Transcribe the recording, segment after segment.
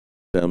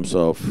terms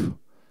of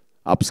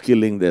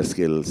upskilling their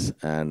skills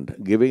and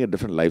giving a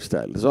different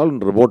lifestyle. It's all in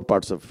remote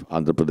parts of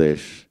Andhra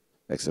Pradesh,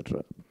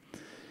 etc.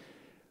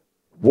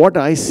 What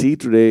I see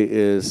today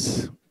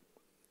is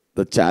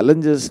the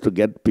challenges to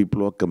get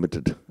people who are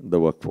committed in the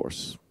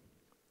workforce.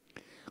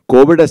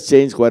 COVID has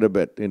changed quite a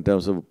bit in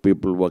terms of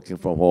people working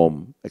from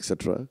home,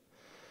 etc.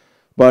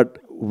 But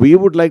we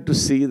would like to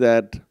see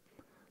that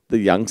the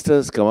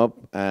youngsters come up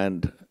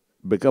and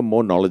become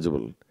more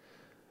knowledgeable.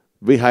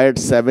 We hired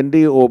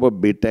 70 over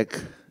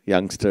BTech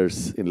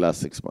youngsters in the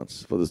last 6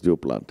 months for this new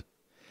plant.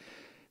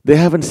 They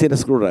haven't seen a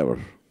screwdriver.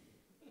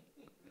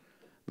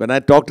 When I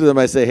talk to them,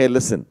 I say, hey,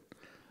 listen,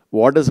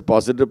 what is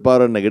positive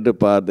power and negative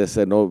power? They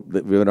say, no,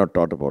 we were not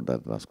taught about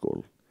that in our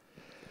school.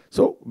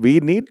 So we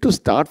need to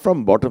start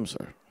from bottom,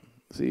 sir.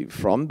 See,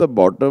 from the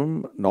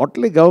bottom, not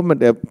only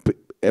government.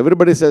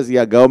 Everybody says,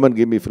 yeah, government,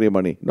 give me free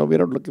money. No, we're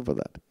not looking for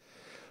that.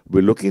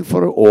 We're looking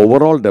for an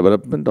overall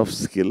development of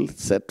skill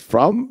set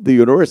from the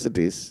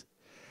universities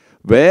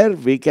where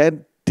we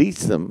can teach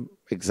them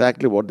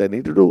exactly what they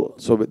need to do.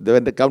 So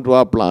when they come to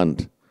our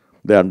plant,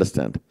 they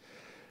understand.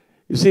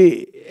 You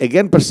see,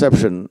 again,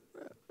 perception.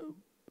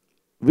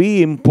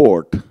 We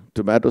import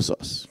tomato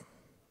sauce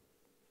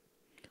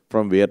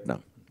from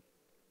Vietnam.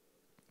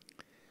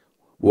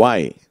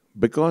 Why?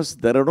 Because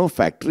there are no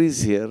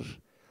factories here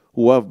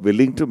who are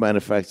willing to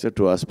manufacture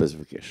to our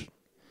specification.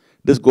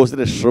 This goes in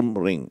a shrimp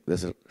ring.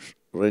 There's a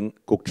ring,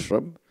 cooked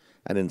shrimp,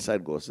 and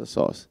inside goes the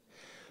sauce.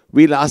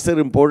 We last year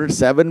imported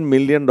 $7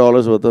 million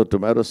worth of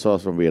tomato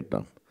sauce from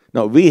Vietnam.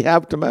 Now, we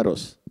have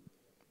tomatoes.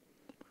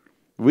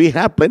 We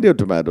have plenty of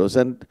tomatoes,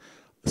 and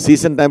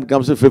season time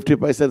comes to 50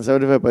 paisa and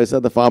 75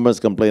 paisa. The farmers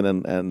complain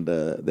and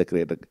they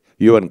create a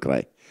hue and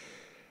cry.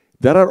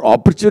 There are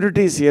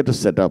opportunities here to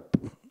set up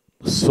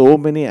so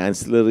many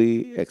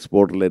ancillary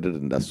export-related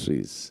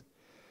industries.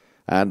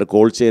 And the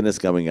cold chain is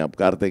coming up.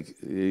 Kartik,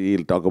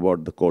 he'll talk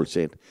about the cold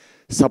chain.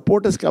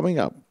 Support is coming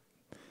up.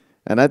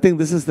 And I think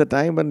this is the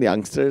time when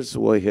youngsters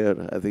who are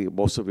here, I think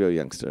most of you are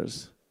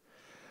youngsters,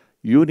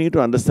 you need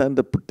to understand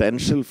the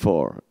potential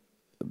for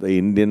the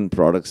Indian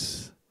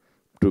products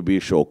to be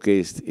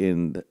showcased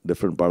in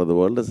different part of the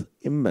world is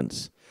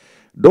immense.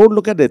 Don't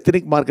look at the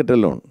ethnic market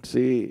alone.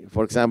 See,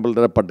 for example,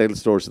 there are Patel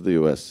stores in the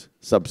US,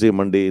 Sabzi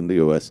Mandi in the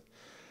US.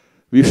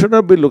 We should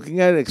not be looking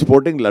at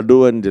exporting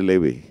laddu and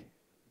jalebi.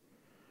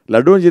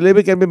 Laddu and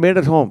jalebi can be made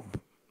at home.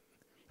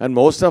 And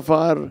most of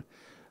our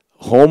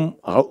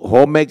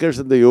homemakers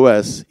in the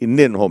US,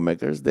 Indian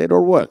homemakers, they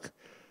don't work.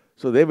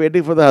 So they're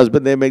waiting for the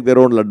husband. They make their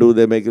own laddu,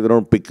 they make their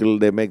own pickle,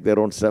 they make their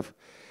own stuff.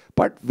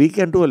 But we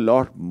can do a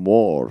lot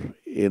more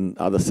in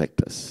other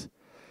sectors.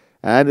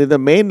 And in the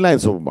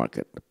mainline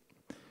supermarket.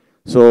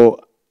 So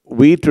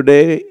we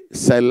today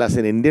sell as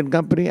an Indian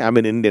company. I'm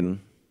an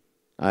Indian.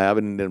 I have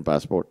an Indian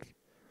passport.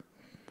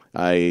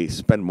 I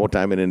spend more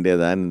time in India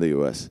than in the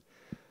US.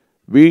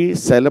 We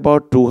sell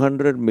about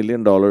 $200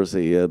 million a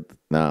year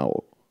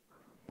now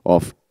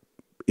of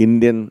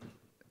Indian,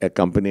 a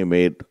company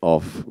made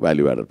of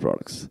value-added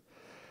products.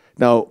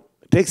 Now,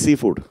 take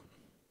seafood.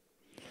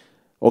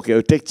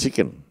 Okay, take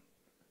chicken.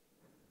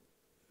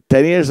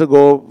 10 years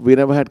ago, we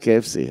never had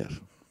KFC here.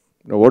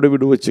 Now, what do we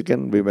do with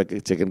chicken? We make a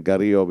chicken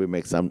curry or we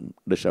make some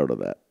dish out of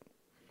that.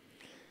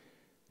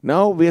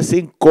 Now, we are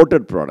seeing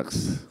coated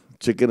products.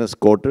 Chicken is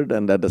coated,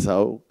 and that is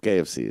how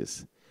KFC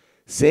is.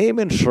 Same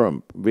in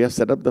shrimp. We have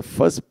set up the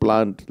first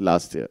plant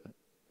last year.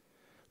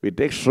 We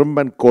take shrimp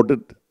and coat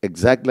it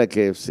exactly like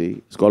KFC.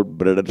 It's called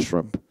breaded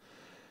shrimp.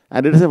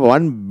 And it is a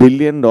 $1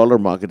 billion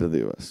market in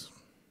the US.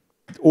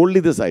 Only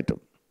this item.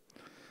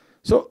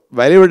 So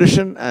value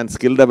addition and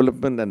skill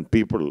development and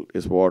people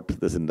is what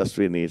this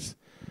industry needs.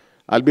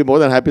 I'll be more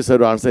than happy, sir,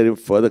 to answer any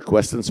further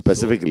questions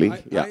specifically.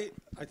 So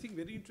I think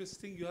very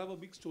interesting. You have a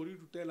big story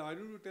to tell. I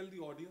don't know, tell the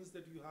audience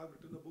that you have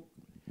written a book.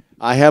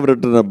 I have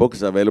written a book.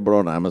 It's available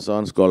on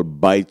Amazon. It's called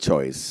By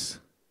Choice.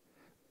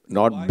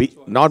 Not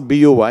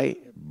B-U-Y,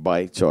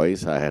 By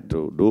Choice. I had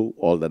to do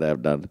all that I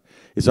have done.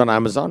 It's on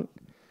Amazon.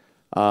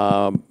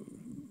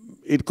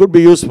 It could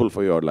be useful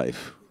for your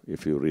life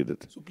if you read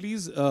it. So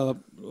please,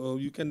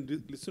 you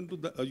can listen to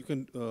the, you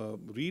can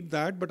read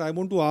that. But I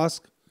want to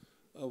ask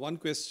one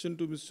question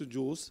to Mr.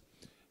 Jose.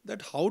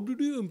 That how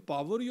did you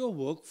empower your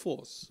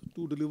workforce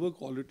to deliver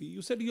quality?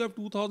 You said you have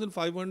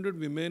 2,500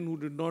 women who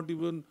did not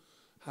even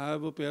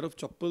have a pair of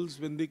chappals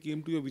when they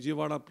came to your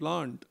Vijayawada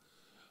plant.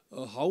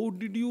 How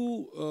did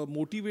you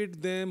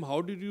motivate them?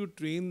 How did you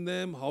train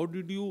them? How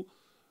did you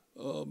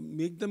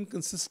make them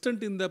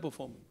consistent in their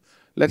performance?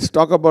 Let's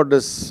talk about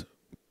this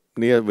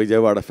near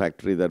Vijayawada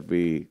factory that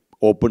we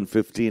opened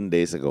 15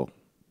 days ago.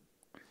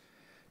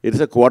 It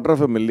is a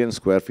 250,000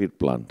 square feet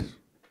plant.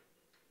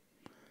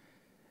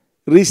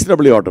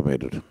 Reasonably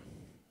automated,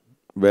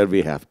 where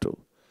we have to.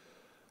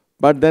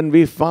 But then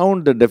we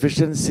found the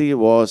deficiency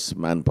was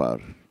manpower.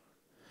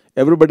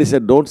 Everybody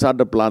said, don't start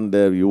the plant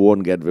there, you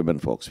won't get women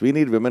folks. We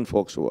need women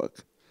folks to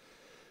work.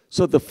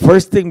 So the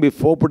first thing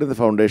before putting the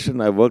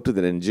foundation, I worked with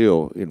an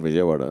NGO in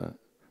Vijayawada,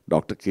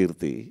 Dr.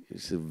 Kirti.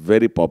 She's a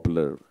very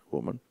popular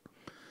woman.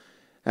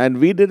 And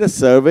we did a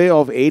survey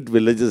of 8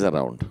 villages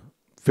around.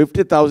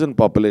 50,000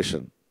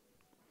 population,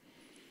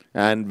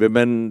 and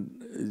women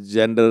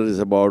gender is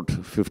about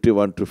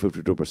 51 to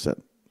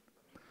 52%.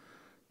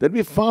 Then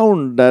we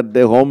found that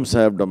their homes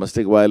have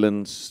domestic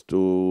violence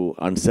to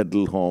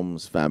unsettled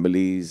homes,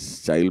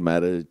 families, child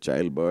marriage,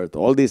 childbirth,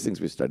 all these things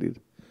we studied.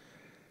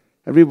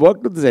 And we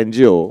worked with this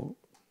NGO,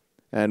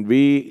 and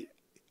we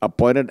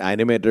appointed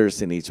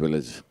animators in each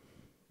village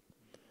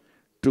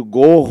to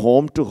go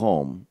home to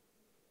home.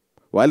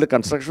 While the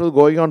construction was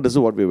going on, this is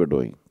what we were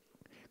doing.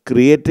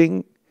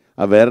 Creating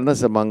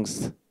awareness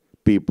amongst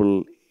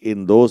people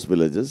in those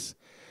villages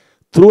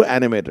through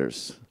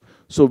animators.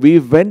 So we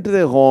went to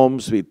their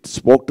homes, we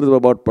spoke to them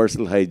about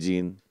personal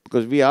hygiene,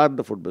 because we are in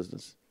the food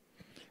business.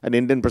 And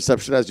Indian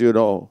perception, as you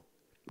know,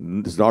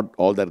 is not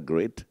all that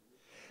great.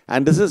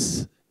 And this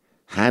is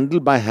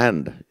handled by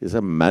hand, it's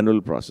a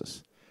manual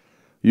process.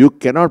 You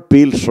cannot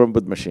peel shrimp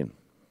with machine.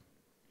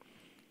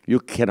 You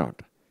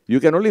cannot. You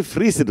can only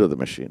freeze it with the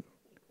machine.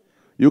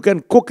 You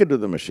can cook it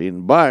with the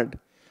machine, but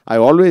I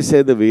always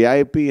say the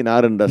VIP in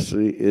our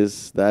industry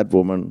is that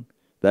woman,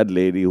 that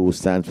lady who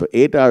stands for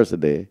 8 hours a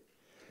day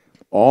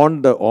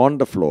on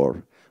the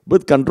floor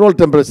with controlled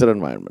temperature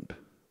environment.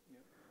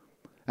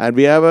 And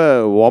we have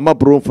a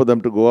warm-up room for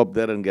them to go up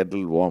there and get a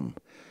little warm.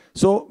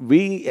 So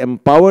we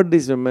empowered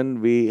these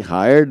women, we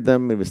hired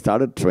them, and we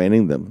started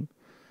training them.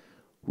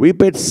 We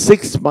paid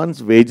 6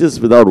 months' wages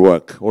without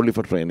work, only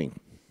for training.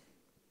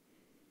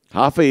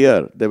 Half a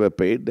year they were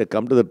paid. They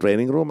come to the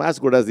training room, as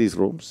good as these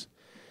rooms.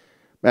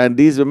 And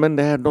these women,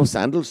 they had no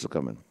sandals to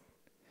come in.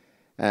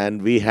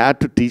 And we had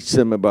to teach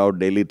them about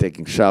daily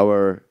taking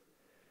shower.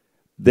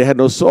 They had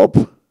no soap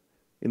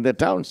in their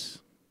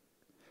towns.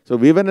 So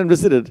we went and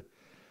visited.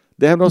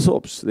 They have no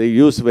soaps. They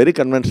use very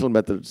conventional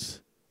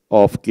methods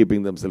of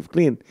keeping themselves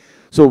clean.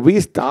 So we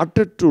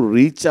started to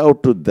reach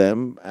out to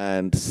them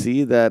and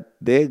see that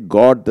they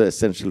got the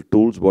essential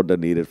tools what they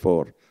needed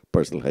for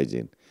personal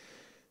hygiene.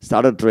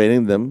 Started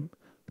training them.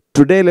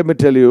 Today, let me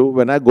tell you,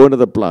 when I go into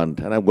the plant,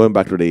 and I'm going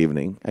back today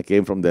evening, I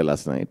came from there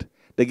last night,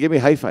 they give me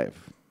high five.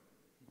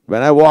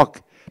 When I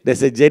walk, they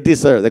say, JT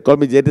sir, they call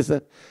me JT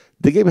sir.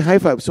 They gave me high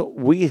five. So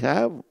we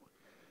have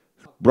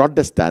brought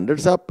the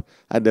standards up,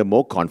 and they're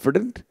more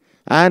confident,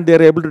 and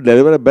they're able to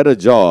deliver a better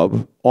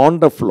job on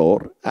the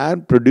floor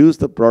and produce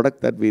the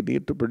product that we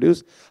need to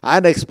produce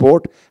and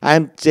export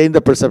and change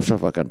the perception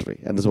of our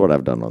country. And this is what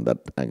I've done on that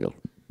angle.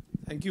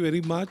 Thank you very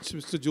much,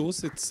 Mr.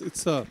 Jose.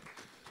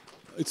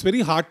 It's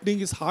very heartening,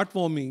 it's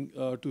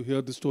heartwarming to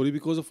hear the story,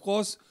 because of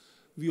course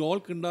we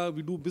all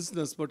we do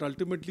business, but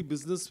ultimately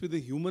business with a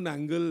human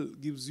angle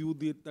gives you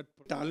that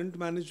talent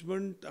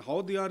management,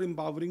 how they are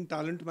empowering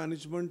talent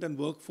management and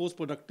workforce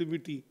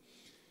productivity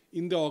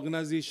in the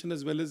organization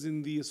as well as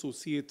in the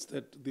associates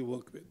that they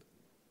work with.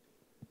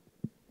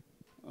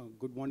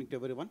 Good morning to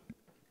everyone.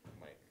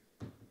 Mike,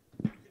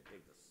 you can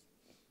take this.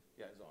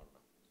 Yeah, it's on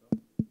now.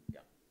 So,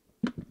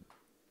 yeah.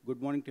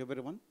 Good morning to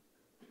everyone.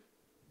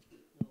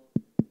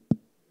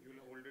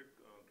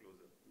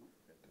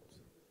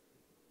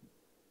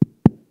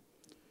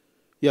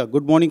 Yeah,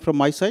 good morning from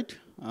my side.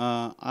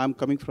 I'm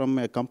coming from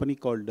a company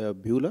called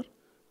Buhler.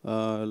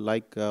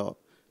 Like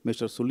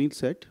Mr. Sunil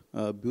said,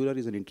 Buhler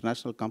is an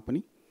international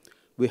company.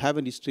 We have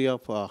a history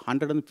of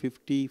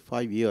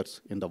 155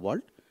 years in the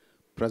world,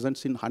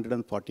 presence in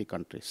 140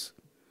 countries.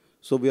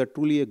 So we are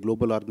truly a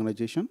global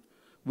organization.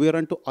 We are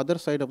onto other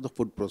side of the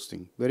food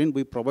processing, wherein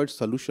we provide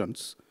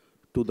solutions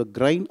to the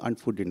grain and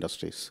food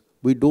industries.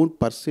 We don't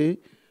per se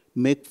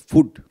make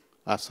food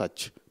as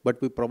such,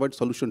 but we provide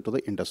solution to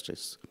the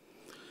industries.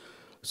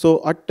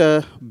 So at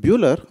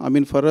Buhler, I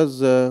mean, for us,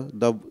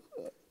 the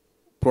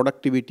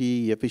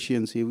productivity,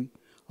 efficiency,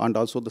 and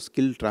also the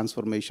skill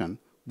transformation,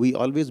 we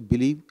always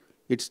believe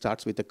it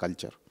starts with a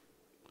culture.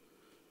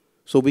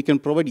 So we can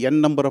provide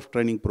n number of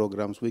training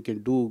programs, we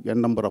can do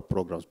n number of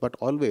programs, but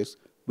always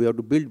we have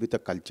to build with a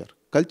culture.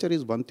 Culture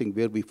is one thing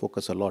where we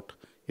focus a lot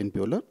in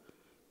Buhler,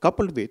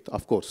 coupled with,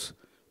 of course,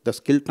 the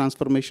skill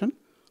transformation,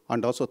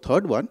 and also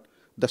third one,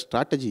 the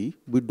strategy.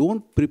 We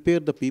don't prepare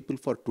the people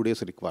for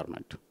today's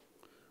requirement.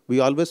 We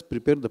always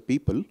prepare the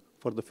people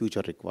for the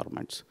future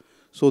requirements.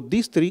 So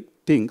these three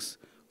things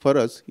for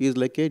us is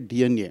like a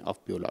DNA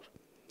of Buhler,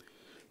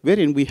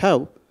 wherein we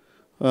have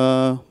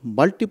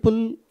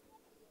multiple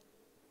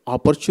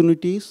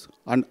opportunities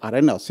and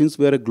arenas. Since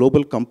we are a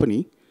global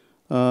company,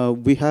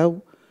 we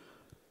have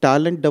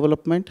talent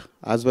development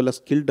as well as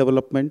skill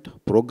development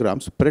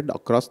programs spread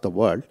across the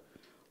world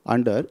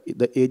under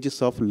the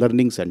aegis of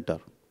Learning Center.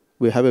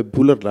 We have a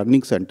Buhler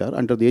Learning Center.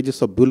 Under the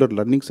aegis of Buhler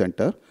Learning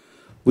Center,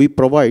 we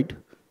provide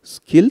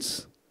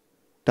skills,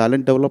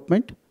 talent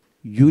development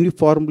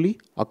uniformly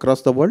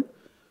across the world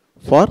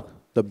for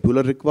the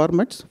Buhler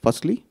requirements.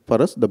 Firstly,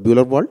 for us, the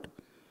Buhler world.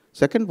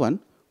 Second one,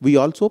 we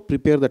also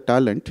prepare the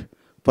talent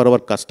for our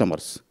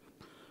customers.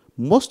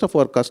 Most of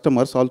our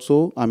customers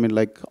also, I mean,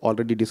 like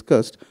already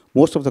discussed,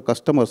 most of the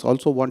customers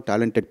also want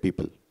talented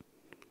people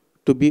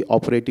to be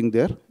operating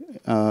their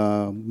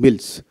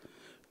mills.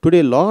 Today,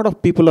 a lot of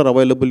people are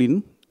available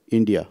in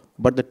India,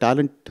 but the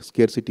talent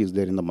scarcity is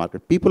there in the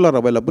market. People are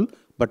available,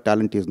 but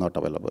talent is not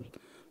available.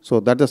 So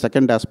that's the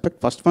second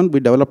aspect. First one, we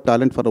develop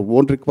talent for our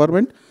own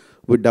requirement.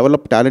 We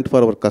develop talent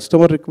for our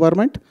customer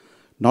requirement.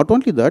 Not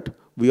only that,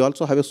 we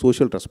also have a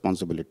social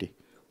responsibility.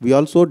 We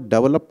also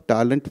develop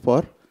talent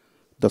for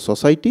the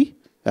society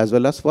as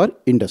well as for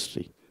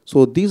industry.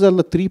 So these are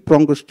the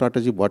three-pronged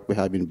strategy what we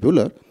have in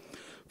Buhler.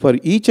 For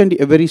each and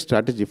every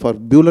strategy, for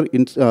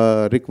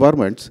Buhler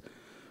requirements,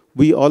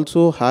 we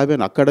also have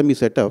an academy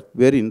setup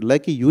wherein,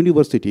 like a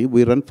university,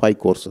 we run 5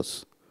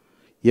 courses.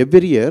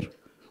 Every year,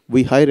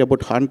 we hire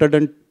about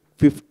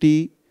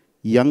 150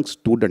 young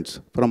students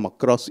from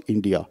across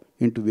India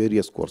into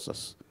various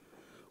courses.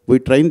 We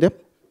train them,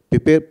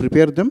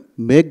 prepare them,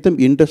 make them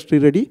industry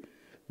ready.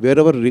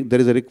 Wherever there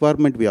is a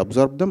requirement, we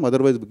absorb them.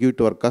 Otherwise, we give it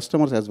to our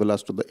customers as well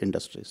as to the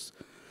industries.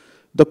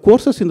 The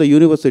courses in the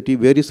university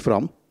varies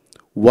from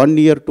 1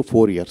 year to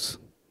 4 years.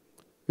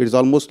 It is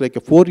almost like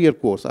a 4-year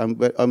course.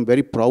 I'm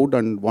very proud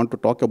and want to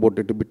talk about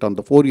it a bit on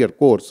the 4-year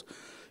course.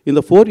 In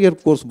the 4-year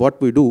course,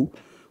 what we do,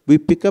 we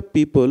pick up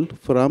people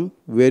from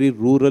very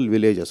rural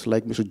villages.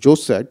 Like Mr. Ghosh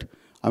said,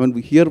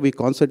 here we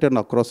concentrate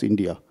across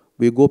India.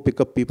 We go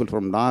pick up people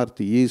from north,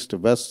 east,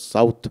 west,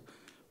 south.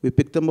 We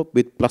pick them up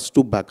with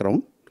 +2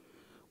 background.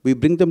 We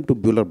bring them to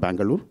Buhler,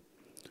 Bangalore.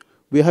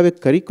 We have a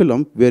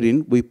curriculum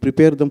wherein we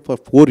prepare them for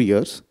 4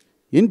 years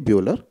in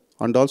Buhler,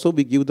 and also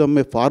we give them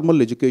a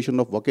formal education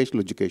of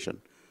vocational education.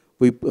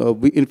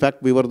 In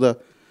fact, we were the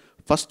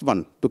first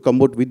one to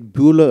come out with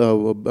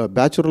Buhler,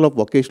 Bachelor of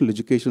Vocational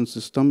Education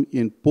System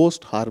in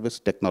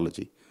post-harvest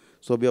technology.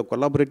 So we have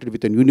collaborated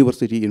with a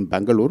university in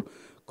Bangalore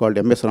called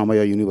MS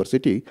Ramaya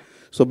University.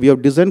 So we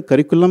have designed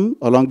curriculum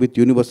along with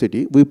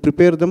university. We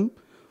prepare them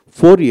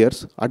 4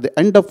 years. At the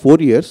end of 4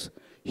 years,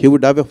 he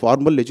would have a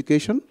formal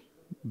education,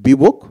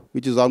 BVoc,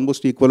 which is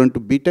almost equivalent to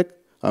BTech.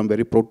 I'm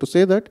very proud to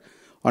say that.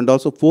 And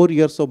also 4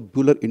 years of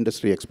Buhler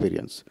industry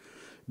experience.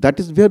 That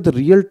is where the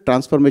real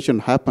transformation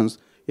happens.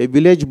 A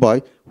village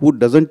boy who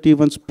doesn't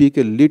even speak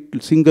a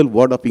single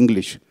word of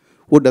English,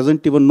 who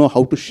doesn't even know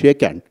how to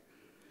shake hand,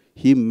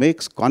 he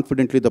makes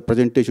confidently the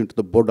presentation to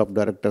the board of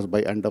directors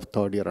by end of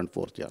 3rd year and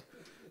 4th year.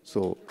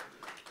 So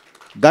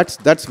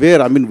that's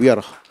where, we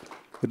are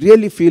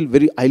really feel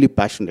very highly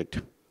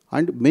passionate.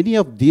 And many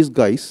of these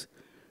guys,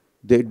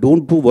 they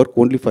don't do work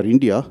only for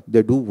India,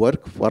 they do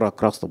work for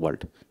across the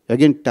world.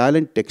 Again,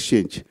 talent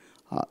exchange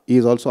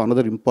is also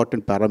another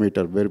important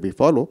parameter where we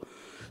follow.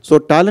 So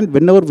talent,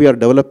 whenever we are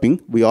developing,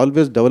 we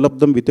always develop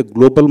them with a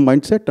global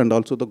mindset and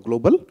also the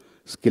global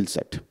skill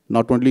set,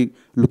 not only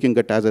looking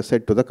at, as I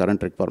said, to the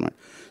current requirement.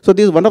 So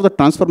this is one of the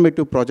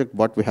transformative projects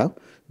what we have.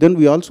 Then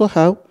we also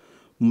have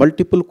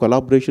multiple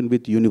collaboration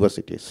with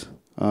universities.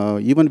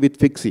 Even with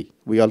FICSI,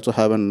 we also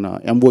have an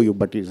MOU,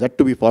 but it's yet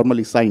to be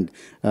formally signed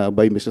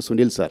by Mr.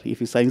 Sunil sir. If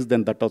he signs,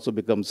 then that also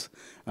becomes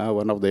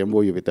one of the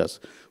MOU with us.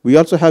 We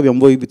also have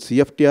MOU with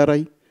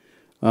CFTRI.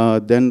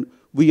 Then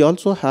we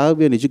also have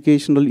an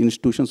educational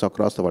institutions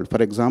across the world.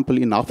 For example,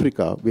 in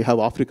Africa, we have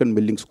African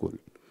Milling School.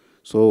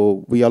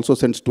 So we also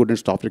send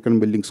students to African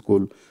Milling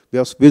School. We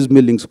have Swiss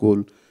Milling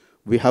School.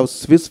 We have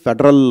Swiss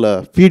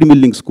Federal Feed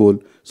Milling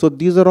School. So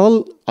these are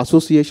all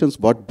associations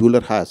what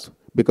Buhler has,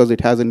 because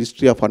it has a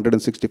history of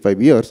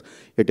 165 years.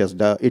 It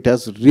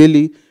has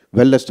really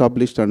well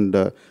established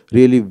and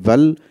really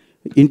well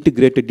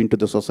integrated into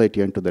the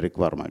society and to the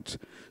requirements.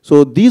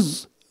 So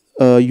these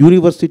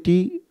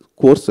university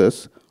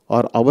courses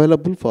are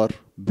available for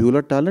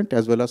Buhler talent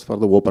as well as for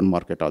the open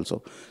market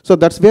also. So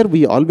that's where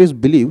we always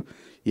believe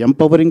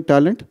empowering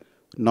talent,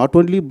 not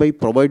only by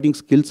providing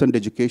skills and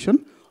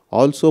education,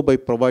 also by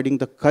providing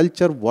the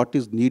culture what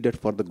is needed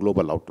for the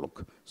global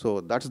outlook. So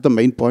that's the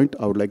main point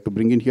I would like to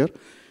bring in here.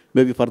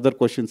 Maybe further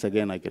questions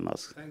again I can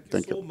ask.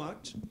 Thank you so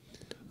much.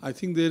 I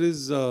think there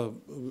is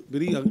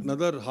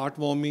another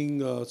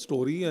heartwarming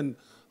story, and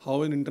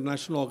how an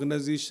international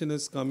organization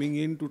is coming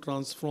in to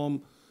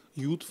transform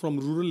youth from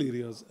rural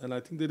areas. And I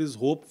think there is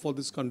hope for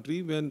this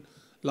country when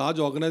large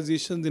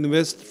organizations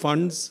invest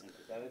funds.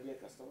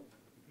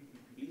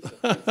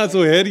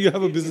 So here you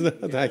have a business.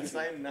 Thanks.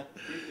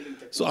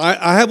 So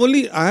I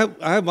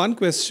have one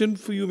question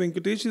for you,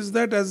 Venkatesh, is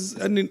that as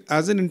an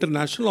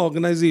international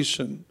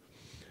organization,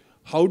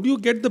 how do you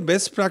get the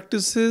best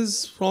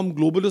practices from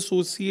global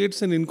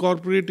associates and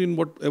incorporate in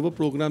whatever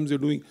programs you're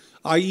doing?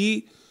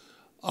 I.e.,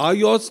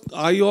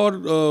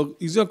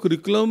 is your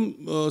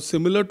curriculum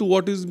similar to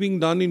what is being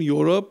done in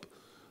Europe?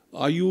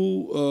 Are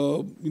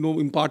you,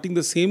 imparting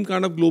the same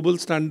kind of global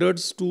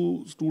standards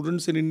to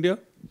students in India?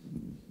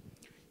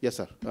 Yes,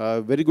 sir.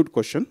 Very good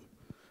question.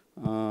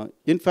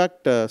 In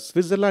fact,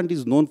 Switzerland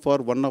is known for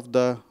one of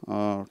the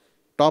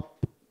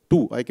top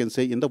 2, I can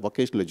say, in the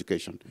vocational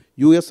education.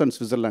 US and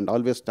Switzerland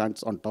always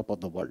stands on top of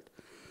the world.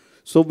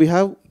 So we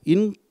have,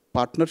 in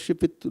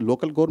partnership with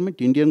local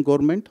government, Indian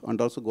government, and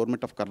also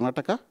government of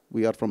Karnataka,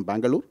 we are from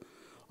Bangalore,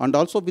 and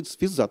also with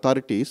Swiss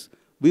authorities,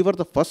 we were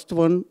the first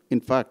one,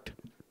 in fact,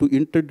 to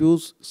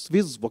introduce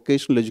Swiss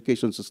vocational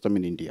education system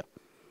in India.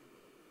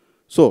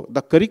 So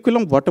the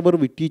curriculum, whatever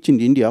we teach in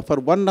India, for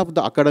one of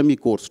the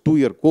academic course,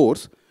 2-year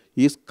course,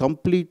 is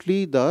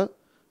completely the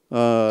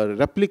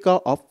replica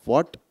of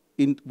what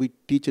we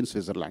teach in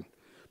Switzerland.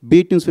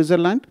 be it in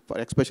Switzerland,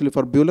 especially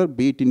for Buhler,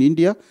 be it in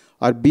India,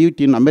 or be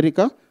it in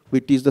America, we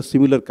teach the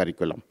similar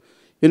curriculum.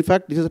 In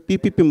fact, this is a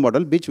PPP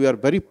model, which we are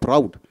very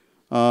proud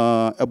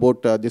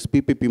about this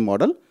PPP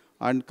model.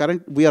 And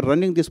we are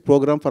running this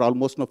program for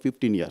almost now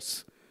 15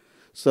 years.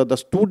 So the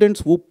students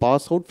who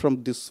pass out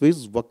from this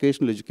Swiss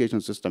vocational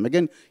education system,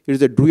 again, it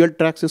is a dual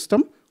track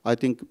system. I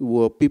think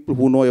people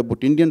who know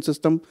about Indian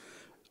system,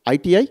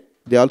 ITI,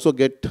 they also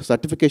get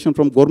certification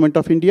from Government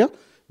of India.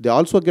 They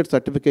also get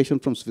certification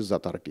from Swiss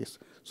authorities.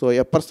 So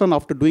a person,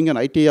 after doing an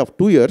ITI of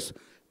 2 years,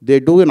 they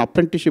do an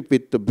apprenticeship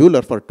with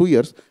Buhler for 2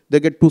 years,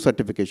 they get 2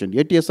 certifications,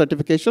 ATS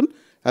certification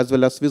as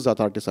well as Swiss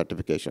authority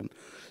certification.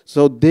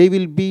 So they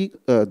will be,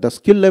 the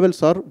skill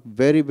levels are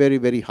very, very,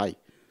 very high.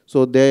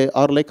 So they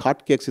are like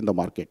hotcakes in the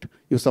market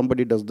if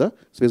somebody does the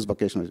Swiss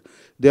vocational.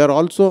 They are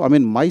also, I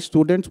mean, my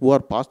students who are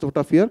passed out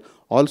of here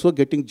also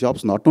getting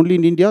jobs not only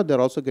in India,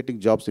 they're also getting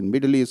jobs in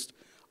Middle East,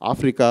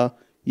 Africa,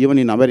 even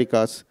in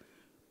Americas,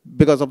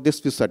 because of this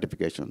Swiss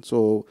certification.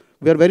 So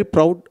we are very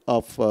proud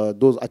of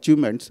those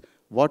achievements,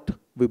 what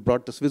we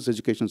brought the Swiss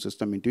education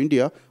system into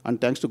India,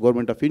 and thanks to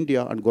Government of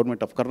India and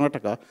Government of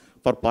Karnataka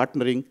for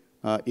partnering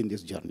in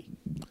this journey.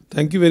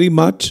 Thank you very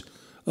much.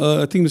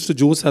 I think Mr.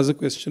 Jose has a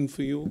question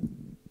for you.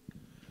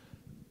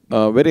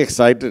 Very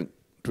excited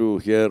to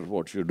hear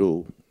what you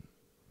do.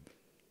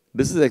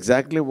 This is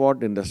exactly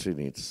what industry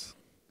needs.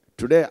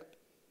 Today,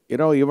 you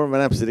know, even when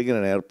I'm sitting in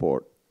an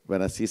airport,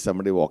 when I see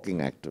somebody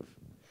walking active,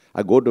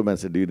 I go to them and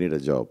say, do you need a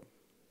job?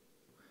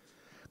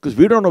 Because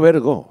we don't know where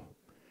to go.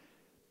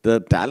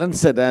 The talent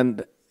set,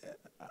 and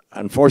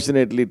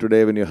unfortunately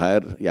today when you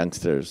hire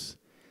youngsters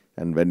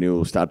and when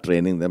you start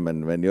training them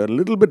and when you're a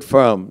little bit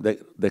firm,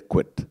 they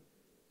quit.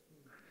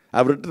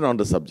 I've written on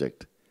the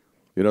subject,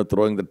 you know,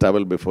 throwing the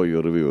towel before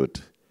you review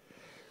it.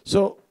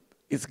 So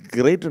it's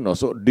great to know.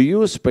 So do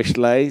you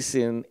specialize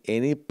in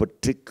any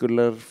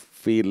particular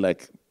field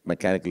like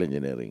mechanical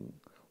engineering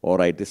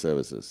or IT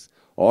services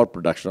or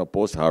production or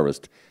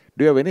post-harvest?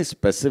 Do you have any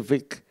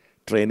specific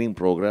training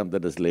program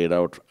that is laid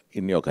out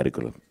in your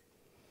curriculum?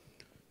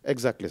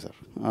 Exactly, sir.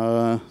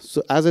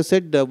 So as I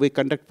said, we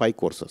conduct 5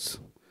 courses.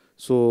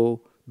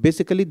 So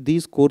basically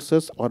these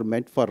courses are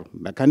meant for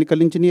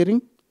mechanical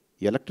engineering,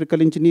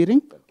 electrical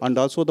engineering, and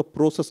also the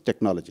process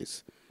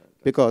technologies.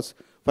 Because,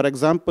 for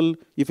example,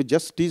 if you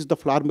just teach the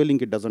flour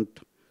milling, it doesn't.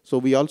 So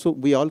we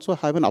also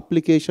have an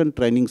application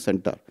training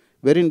center,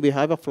 wherein we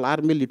have a flour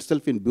mill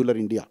itself in Buhler,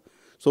 India.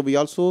 So we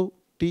also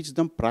teach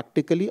them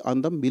practically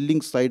on the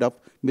milling side of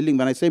milling.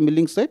 When I say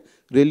milling side,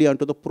 really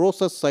onto the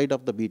process side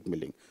of the wheat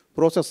milling,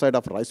 process side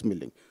of rice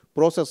milling,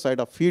 process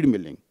side of feed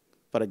milling,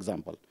 for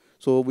example.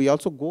 So we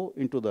also go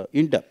into the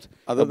in-depth.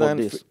 Other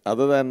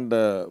than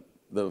the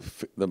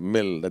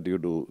mill that you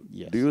do,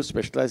 yes. Do you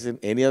specialize in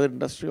any other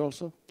industry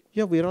also?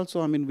 Yeah, we are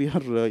also, I mean, we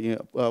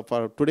are,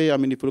 for today, I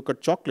mean, if you look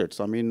at chocolates,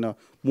 I mean,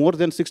 more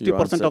than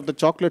 60% of the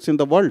chocolates in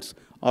the world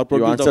are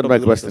produced. You answered my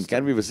question.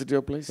 Can we visit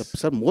your place?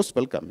 Sir, most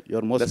welcome.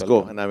 You're most welcome.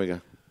 welcome. Let's go,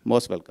 Anamika.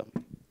 Most welcome.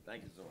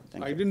 Thank you so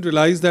much. I didn't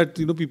realize that,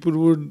 you know, people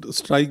would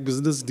strike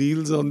business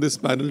deals on this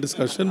panel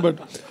discussion, but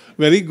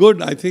very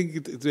good. I think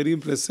it's very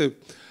impressive.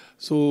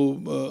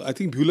 So I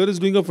think Buhler is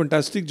doing a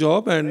fantastic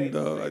job, and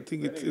I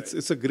think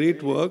it's a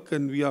great work,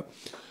 and we are.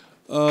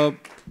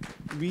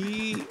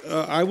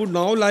 I would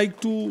now like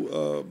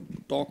to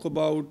talk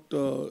about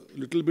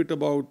little bit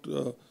about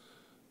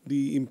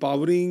the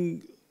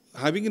empowering,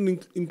 having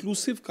an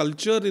inclusive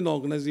culture in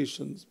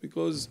organizations,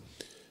 because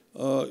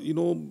you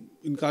know,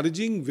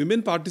 encouraging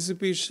women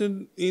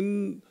participation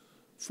in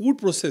food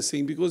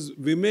processing, because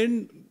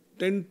women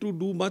tend to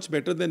do much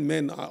better than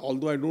men,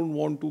 although I don't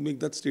want to make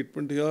that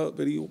statement here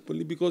very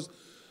openly, because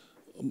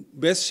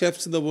best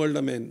chefs in the world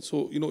are men.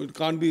 So, you know, it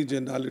can't be a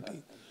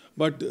generality.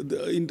 But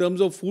in terms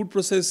of food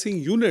processing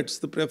units,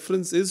 the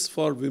preference is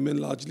for women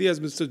largely, as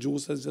Mr.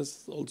 Jose has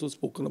just also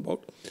spoken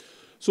about.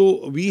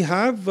 So we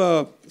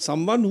have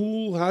someone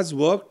who has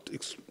worked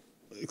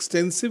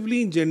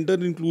extensively in gender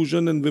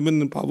inclusion and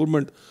women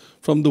empowerment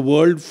from the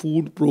World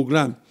Food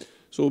Programme.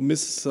 So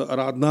Ms.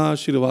 Aradhana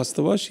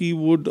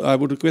Srivastava, I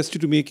would request you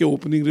to make your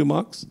opening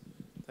remarks.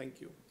 Thank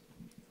you.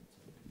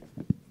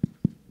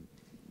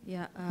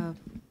 Yeah.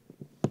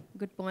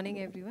 Good morning,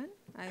 everyone.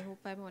 I hope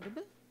I'm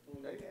audible.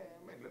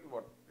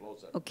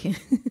 Okay.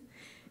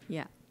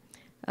 Yeah.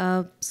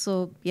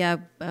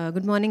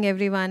 Good morning,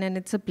 everyone, and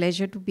it's a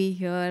pleasure to be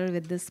here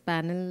with this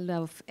panel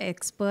of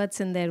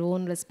experts in their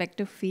own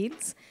respective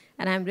fields,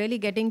 and I'm really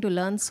getting to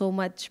learn so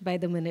much by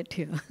the minute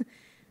here.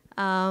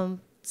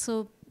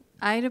 So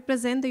I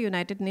represent the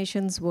United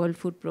Nations World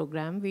Food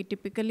Programme. We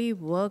typically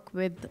work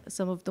with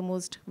some of the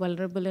most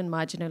vulnerable and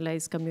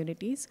marginalized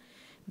communities.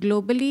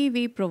 Globally,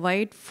 we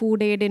provide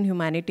food aid in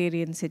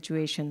humanitarian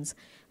situations.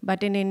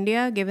 But in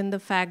India, given the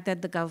fact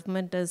that the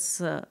government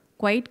is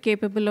quite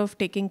capable of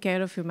taking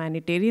care of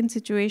humanitarian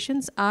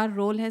situations, our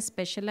role has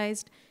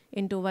specialized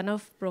into one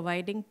of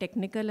providing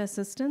technical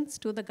assistance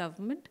to the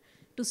government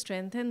to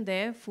strengthen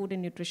their food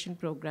and nutrition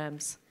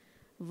programs.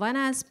 One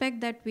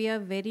aspect that we are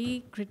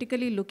very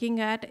critically looking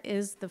at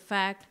is the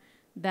fact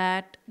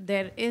that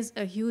there is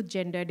a huge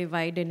gender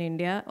divide in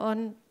India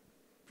on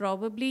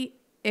probably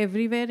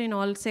everywhere in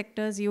all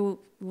sectors you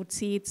would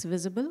see it's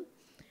visible,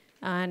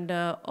 and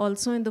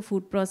also in the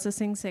food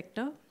processing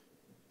sector.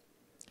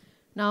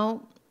 Now,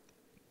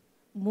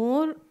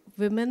 more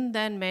women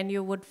than men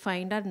you would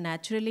find are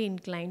naturally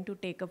inclined to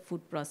take up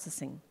food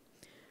processing.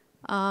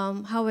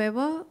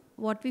 However,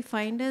 what we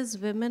find is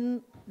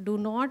women do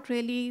not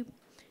really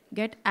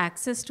get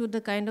access to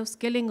the kind of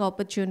skilling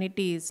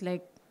opportunities,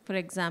 like, for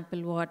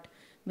example, what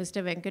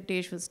Mr.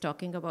 Venkatesh was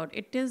talking about.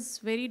 It is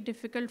very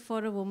difficult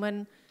for a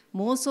woman,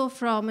 more so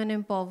from an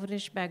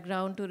impoverished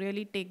background, to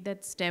really take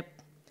that step,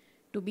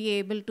 to be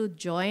able to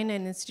join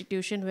an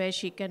institution where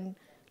she can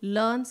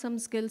learn some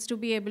skills to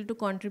be able to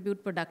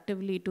contribute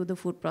productively to the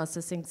food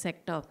processing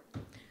sector.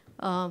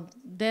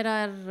 There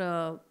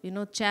are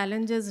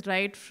challenges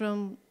right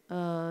from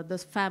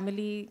the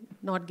family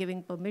not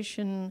giving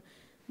permission,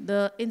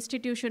 the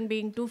institution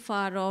being too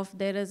far off.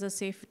 There is a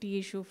safety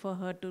issue for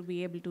her to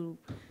be able to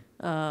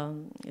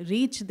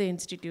reach the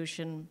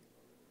institution.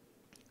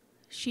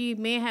 She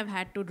may have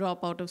had to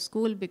drop out of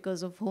school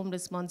because of home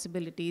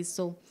responsibilities,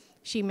 so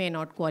she may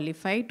not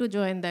qualify to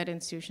join that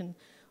institution.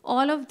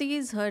 All of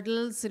these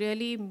hurdles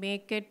really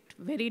make it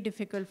very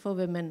difficult for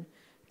women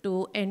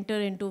to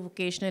enter into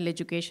vocational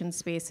education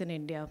space in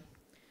India.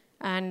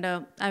 And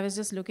I was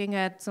just looking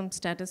at some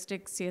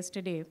statistics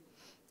yesterday.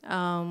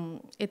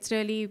 It's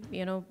really,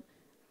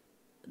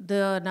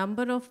 the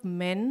number of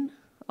men,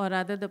 or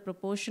rather the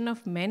proportion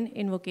of men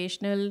in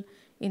vocational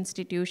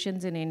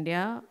institutions in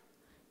India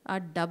are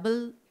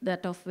double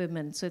that of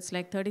women. So it's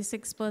like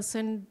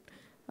 36%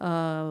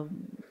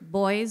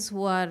 boys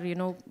who are,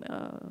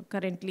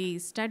 currently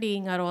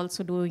studying are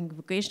also doing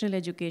vocational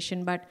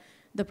education, but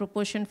the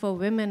proportion for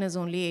women is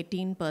only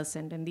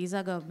 18%, and these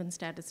are government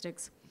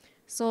statistics.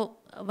 So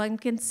one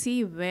can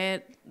see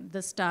where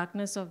the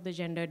starkness of the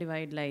gender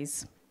divide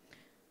lies.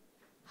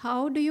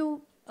 How do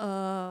you,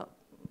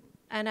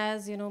 and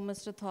as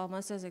Mr.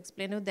 Thomas has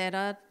explained, there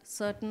are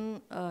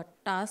certain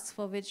tasks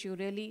for which you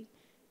really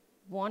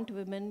want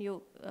women,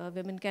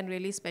 women can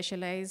really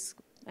specialize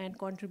and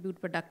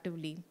contribute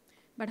productively.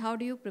 But how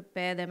do you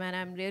prepare them? And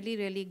I'm really,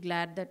 really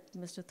glad that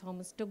Mr.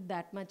 Thomas took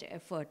that much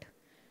effort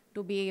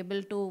to be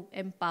able to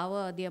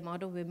empower the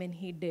amount of women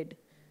he did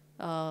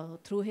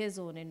through his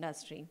own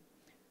industry.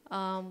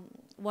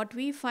 What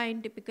we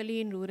find typically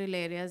in rural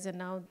areas, and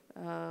now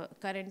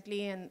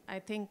currently, and I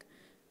think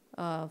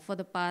for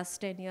the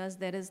past 10 years,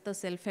 there is the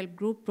self-help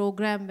group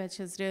program, which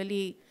has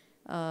really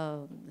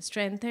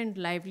strengthened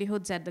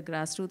livelihoods at the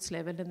grassroots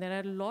level. And there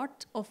are a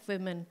lot of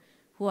women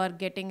who are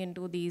getting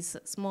into these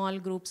small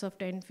groups of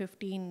 10,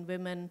 15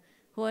 women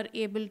who are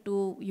able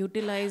to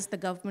utilize the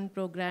government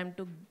program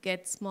to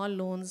get small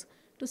loans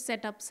to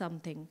set up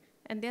something.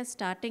 And they're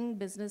starting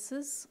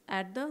businesses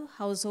at the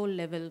household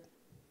level.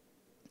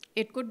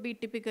 It could be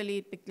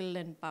typically pickle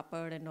and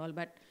papad and all,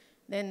 but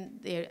then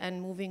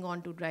and moving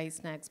on to dry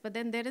snacks. But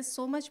then there is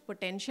so much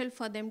potential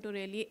for them to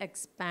really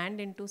expand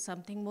into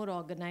something more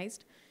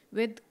organized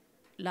with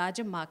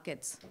larger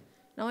markets.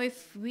 Now,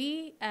 if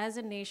we as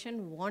a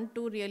nation want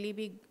to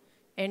really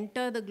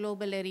enter the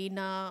global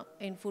arena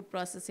in food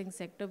processing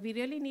sector, we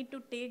really need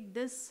to take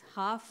this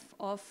half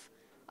of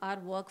our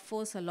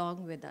workforce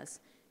along with us.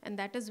 And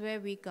that is where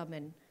we come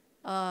in.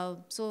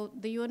 So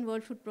the UN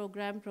World Food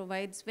Programme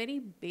provides very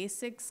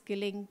basic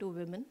skilling to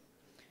women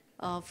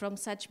from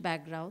such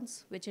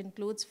backgrounds, which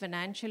includes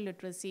financial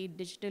literacy,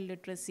 digital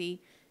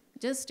literacy,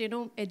 just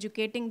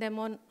educating them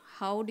on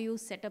how do you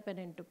set up an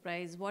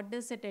enterprise, what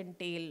does it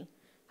entail,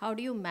 how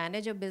do you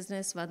manage a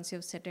business once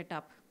you've set it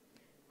up.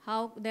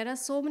 There are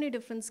so many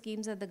different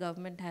schemes that the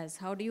government has.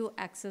 How do you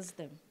access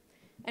them?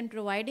 And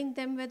providing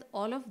them with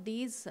all of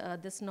these,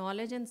 this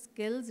knowledge and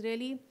skills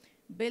really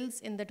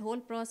builds, in that whole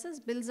process,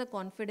 builds a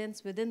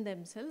confidence within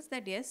themselves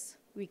that yes,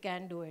 we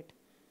can do it.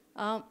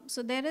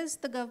 So there is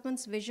the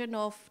government's vision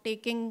of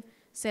taking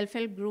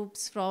self-help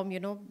groups from,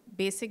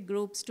 basic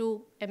groups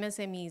to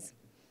MSMEs.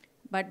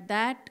 But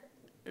that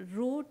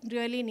route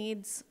really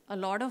needs a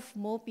lot of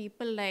more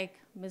people like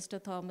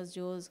Mr. Thomas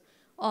Jose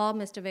or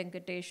Mr.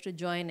 Venkatesh to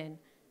join in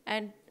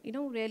and,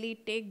 really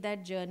take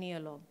that journey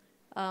along.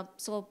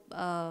 So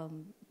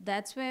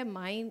that's where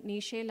my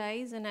niche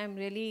lies, and I'm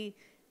really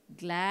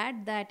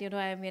glad that,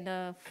 I'm in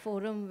a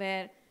forum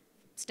where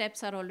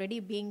steps are already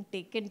being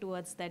taken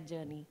towards that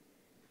journey.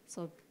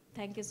 So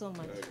thank you so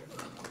much.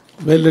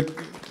 Well,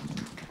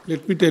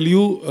 let me tell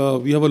you,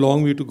 we have a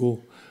long way to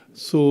go.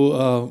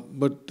 So,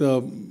 but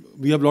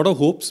we have a lot of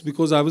hopes,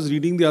 because I was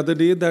reading the other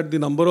day that the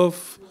number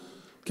of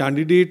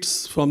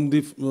candidates from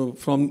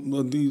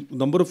the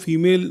number of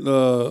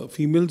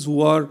females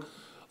who are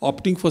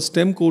opting for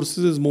STEM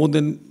courses is more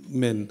than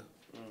men.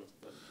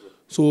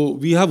 So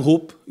we have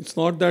hope. It's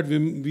not that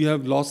we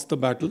have lost the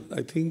battle.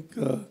 I think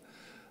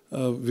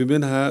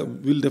women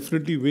will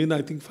definitely win.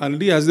 I think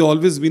finally, as they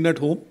always win at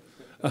home.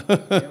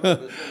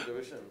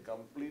 Division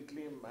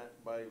completely manned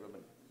by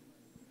women.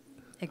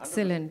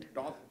 Excellent.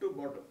 Top to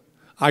bottom.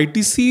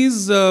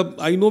 ITCs,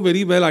 I know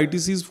very well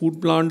ITC's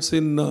food plants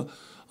in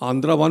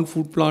Andhra. One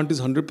food plant is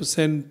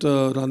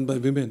 100% run by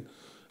women.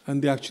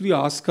 And they actually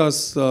ask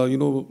us,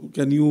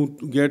 can you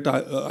get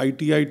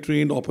ITI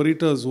trained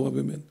operators who are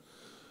women?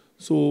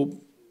 So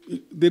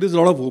there is a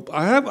lot of hope.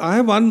 I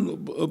have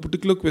one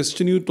particular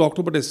question. You talked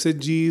about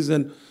SHGs,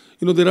 and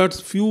there are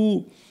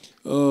few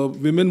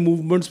women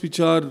movements which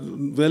are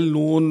well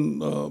known.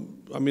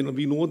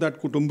 We know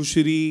that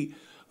Kutumbushri,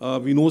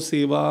 we know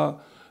Seva,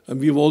 and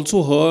we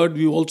also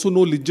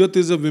know Lijjat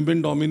is a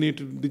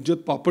women-dominated.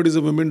 Lijjat Papad is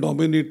a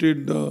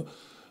women-dominated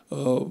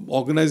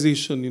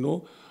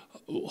organization.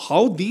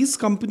 How these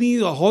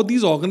companies, how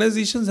these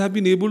organizations have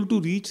been able to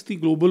reach the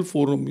global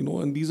forum,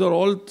 and these are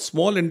all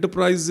small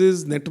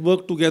enterprises,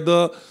 network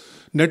together,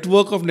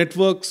 network of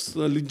networks.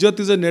 Lijjat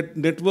is a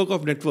network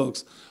of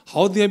networks.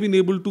 How they have been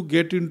able to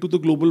get into the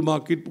global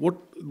market? What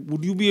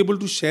would you be able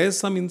to share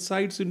some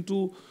insights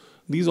into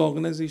these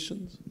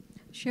organizations?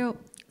 Sure.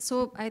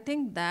 So I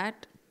think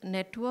that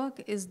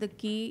network is the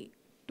key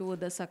to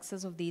the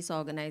success of these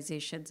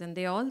organizations, and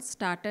they all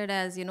started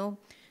as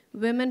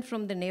women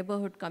from the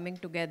neighborhood coming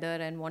together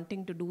and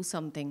wanting to do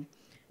something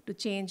to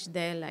change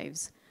their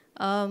lives.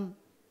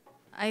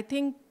 I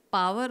think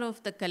power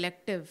of the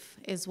collective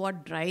is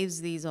what drives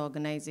these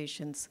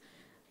organizations.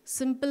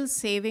 Simple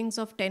savings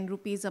of 10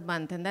 rupees a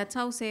month, and that's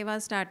how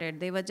Seva started.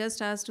 They were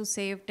just asked to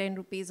save 10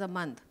 rupees a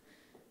month.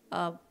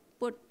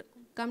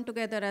 Come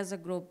together as a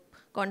group,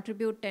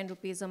 contribute 10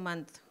 rupees a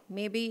month.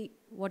 Maybe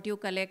what you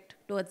collect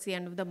towards the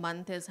end of the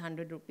month is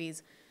 100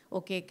 rupees.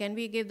 Okay, can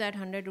we give that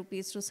 100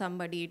 rupees to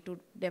somebody to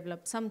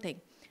develop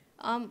something?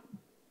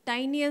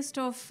 Tiniest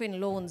of in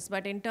loans,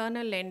 but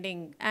internal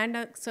lending and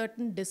a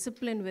certain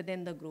discipline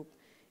within the group.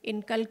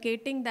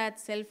 Inculcating that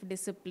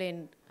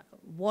self-discipline,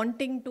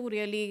 wanting to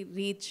really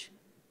reach,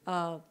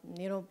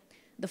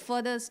 the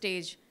further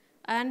stage.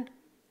 And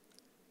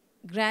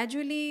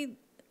gradually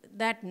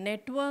that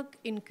network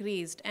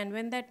increased. And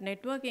when that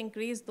network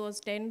increased, those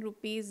 10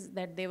 rupees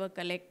that they were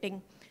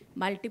collecting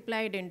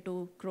multiplied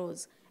into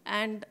crores.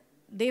 And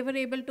they were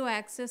able to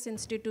access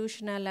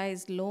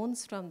institutionalized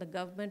loans from the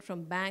government,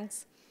 from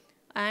banks.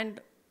 And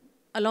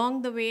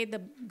along the way,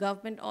 the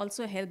government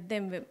also helped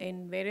them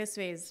in various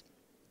ways.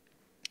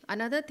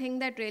 Another thing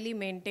that really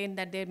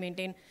they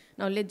maintain,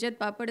 now Lijjat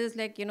Papad is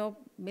like,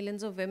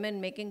 millions of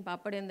women making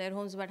papad in their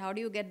homes, but how do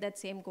you get that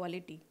same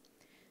quality?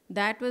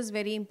 That was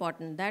very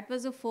important. That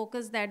was a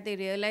focus that they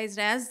realized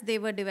as they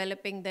were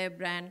developing their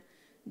brand.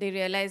 They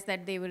realized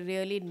that they would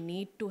really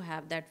need to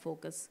have that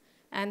focus.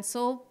 And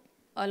so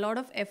a lot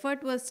of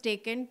effort was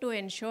taken to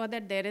ensure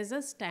that there is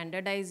a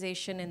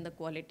standardization in the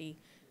quality.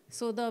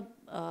 So the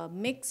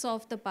mix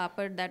of the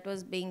papad that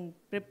was being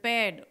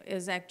prepared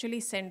is actually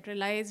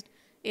centralized.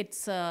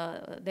 There's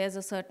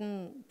a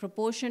certain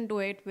proportion to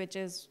it which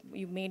is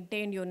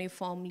maintained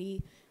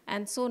uniformly.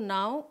 And so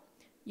now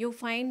you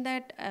find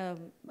that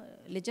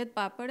Lijjat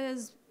Papad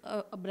is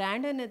a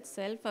brand in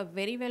itself, a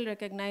very well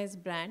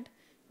recognized brand.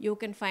 You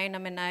can find,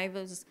 I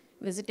was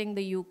visiting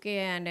the UK,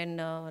 and in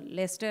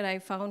Leicester I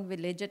found with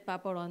Lijjat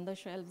Papad on the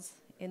shelves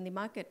in the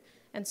market.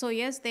 And so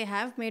yes, they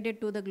have made it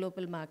to the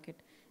global market.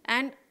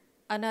 And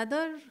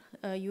another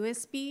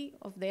USP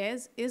of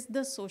theirs is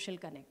the social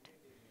connect.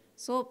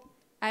 So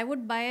I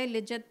would buy a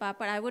Lijjat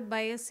Papad, I would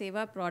buy a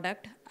Seva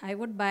product, I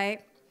would buy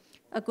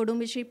a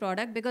Kutumbushri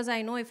product, because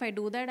I know if I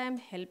do that, I'm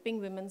helping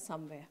women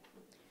somewhere.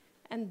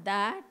 And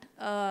that,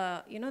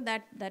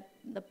 that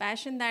the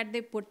passion that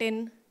they put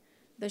in,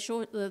 the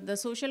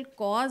social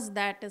cause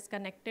that is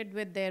connected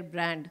with their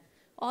brand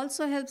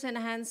also helps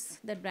enhance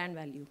their brand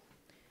value.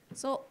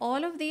 So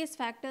all of these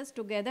factors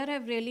together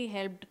have really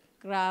helped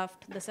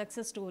craft the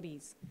success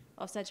stories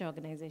of such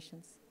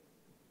organizations.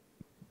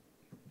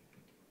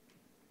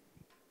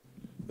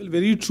 Well,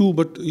 very true,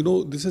 but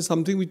this is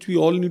something which we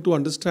all need to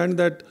understand,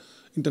 that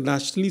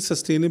internationally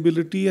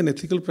sustainability and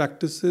ethical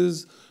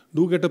practices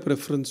do get a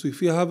preference. So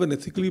if you have an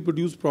ethically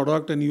produced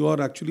product and you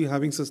are actually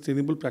having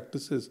sustainable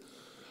practices,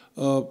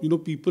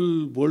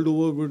 people world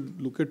over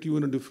would look at you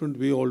in a different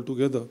way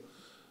altogether.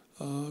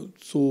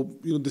 So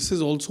this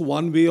is also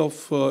one way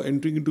of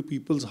entering into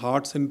people's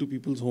hearts and into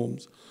people's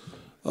homes.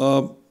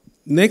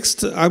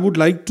 Next, I would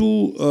like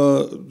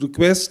to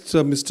request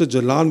Mr.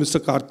 Jalan,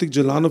 Mr. Kartik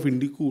Jalan of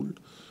Indicold,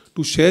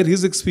 to share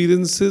his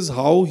experiences,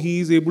 how he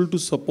is able to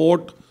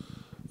support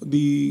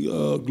the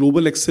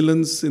global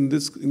excellence in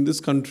this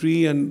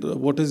country, and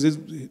what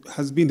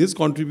has been his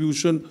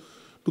contribution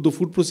to the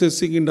food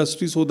processing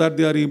industry, so that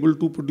they are able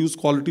to produce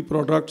quality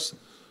products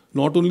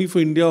not only for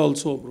India,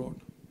 also abroad.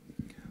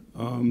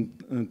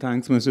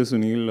 Thanks, Mr.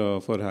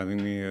 Sunil, for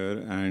having me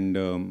here, and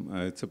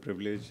it's a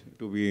privilege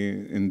to be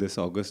in this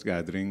August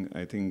gathering.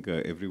 I think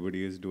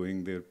everybody is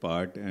doing their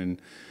part,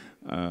 and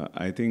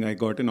I think I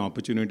got an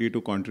opportunity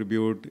to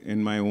contribute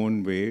in my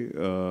own way.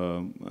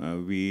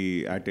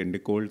 We at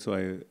Indicold,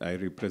 so I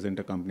represent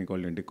a company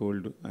called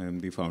Indicold. I am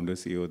the founder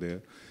CEO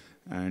there,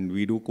 and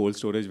we do cold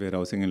storage,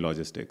 warehousing, and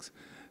logistics.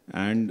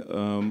 And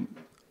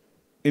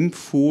in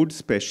food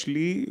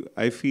especially,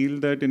 I feel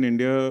that in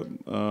India,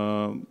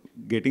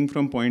 getting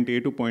from point A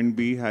to point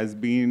B has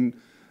been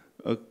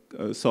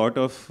a sort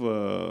of,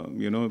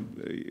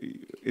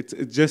 it's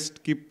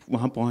just keep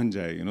wahan pahunch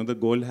jaye. The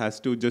goal has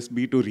to just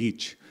be to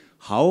reach.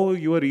 How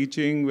you are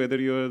reaching, whether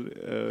you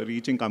are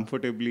reaching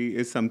comfortably,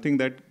 is something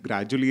that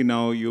gradually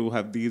now you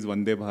have these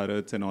Vande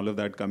Bharats and all of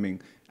that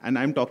coming. And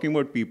I'm talking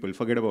about people,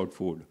 forget about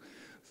food.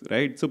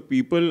 Right? So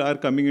people are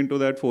coming into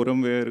that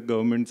forum where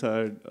governments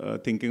are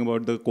thinking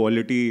about the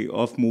quality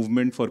of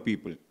movement for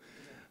people.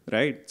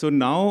 Right? So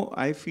now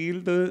I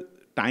feel the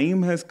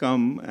time has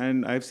come,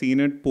 and I've seen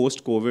it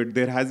post-COVID.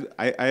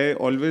 I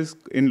always,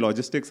 in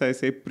logistics, I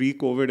say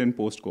pre-COVID and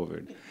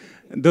post-COVID.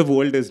 The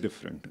world is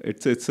different.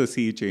 It's a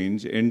sea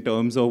change in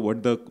terms of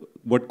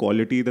what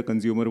quality the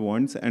consumer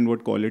wants and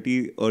what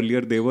quality earlier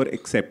they were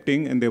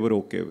accepting and they were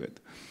okay with.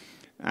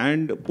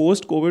 And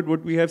post-COVID,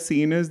 what we have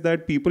seen is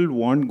that people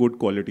want good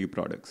quality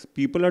products.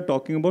 People are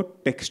talking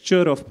about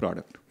texture of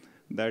product.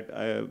 That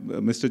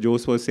Mr.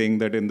 Jose was saying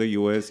that in the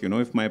US,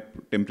 if my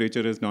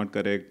temperature is not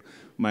correct,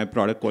 my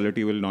product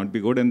quality will not be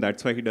good, and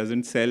that's why he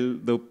doesn't sell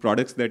the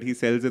products that he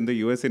sells in the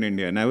US in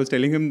India. And I was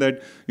telling him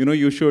that,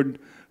 you should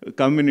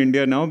come in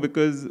India now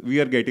because we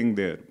are getting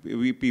there.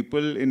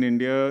 People in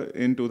India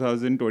in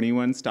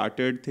 2021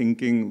 started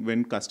thinking,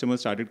 when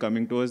customers started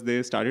coming to us,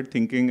 they started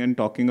thinking and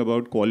talking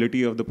about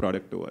quality of the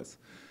product to us.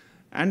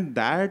 And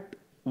that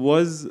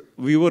was,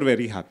 we were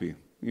very happy.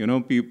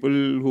 People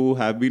who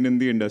have been in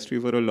the industry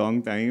for a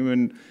long time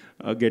and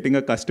getting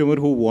a customer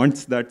who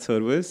wants that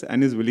service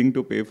and is willing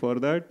to pay for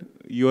that,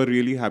 you are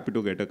really happy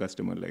to get a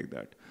customer like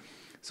that.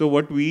 So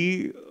what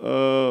we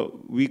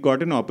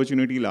got an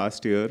opportunity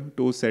last year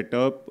to set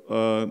up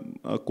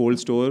a cold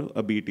store,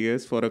 a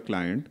BTS for a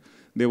client.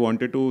 They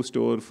wanted to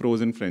store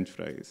frozen French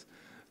fries.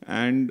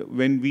 And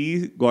when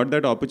we got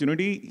that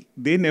opportunity,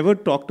 they never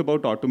talked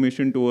about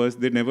automation to us.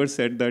 They never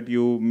said that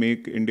you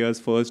make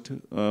India's first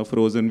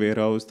frozen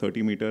warehouse,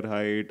 30-meter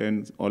height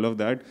and all of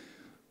that.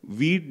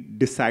 We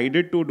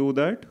decided to do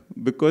that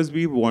because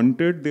we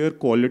wanted their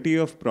quality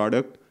of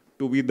product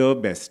to be the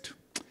best.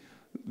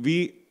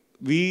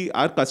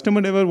 Our customer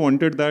never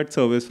wanted that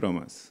service from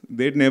us.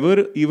 They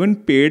never even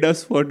paid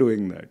us for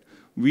doing that.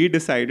 We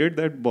decided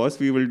that, boss,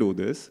 we will do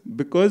this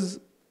because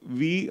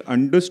we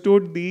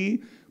understood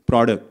the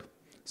product.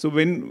 So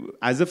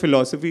as a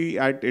philosophy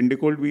at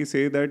Indicold, we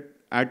say that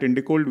at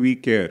Indicold, we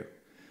care.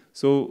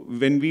 So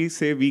when we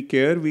say we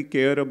care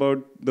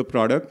about the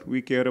product,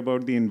 we care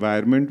about the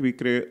environment, we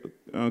care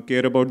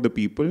about the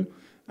people,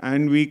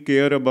 and we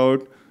care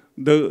about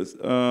the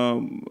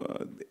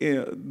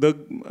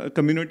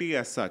community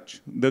as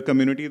such, the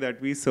community that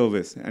we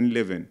service and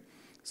live in.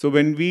 So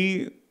when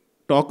we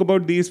talk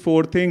about these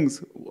four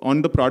things,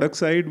 on the product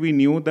side, we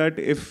knew that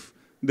if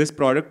this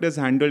product is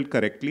handled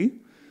correctly,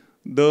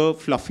 the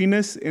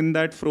fluffiness in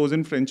that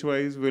frozen French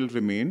fries will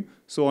remain.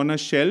 So on a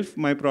shelf,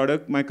 my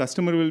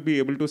customer will be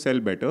able to sell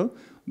better.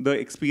 The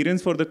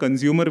experience for the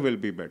consumer will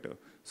be better.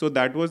 So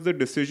that was the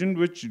decision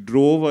which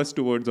drove us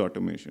towards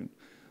automation.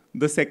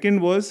 The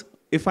second was,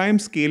 if I am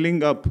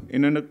scaling up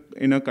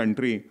in a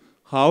country,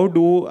 how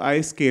do I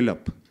scale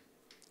up?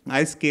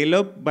 I scale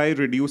up by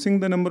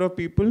reducing the number of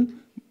people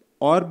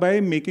or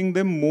by making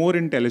them more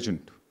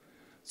intelligent.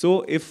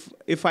 So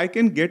if I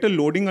can get a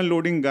loading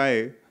unloading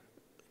guy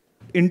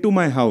into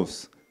my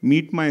house,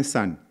 meet my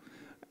son,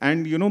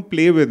 and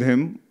play with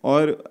him,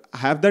 or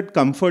have that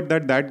comfort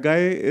that that guy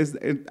is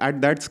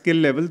at that skill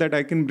level that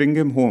I can bring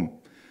him home,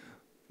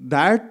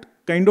 that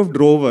kind of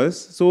drove us.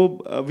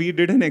 So we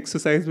did an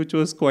exercise which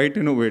was quite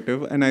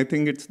innovative, and I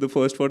think it's the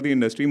first for the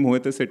industry.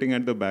 Mohit is sitting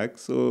at the back,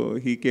 so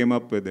he came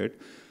up with it.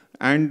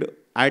 And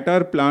at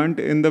our plant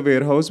in the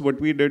warehouse, what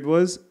we did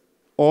was,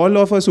 all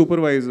of our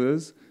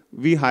supervisors,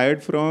 we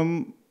hired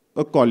from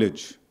a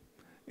college.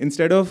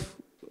 Instead of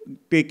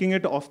taking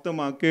it off the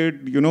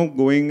market,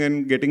 going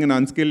and getting an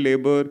unskilled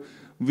labor,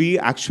 we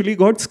actually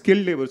got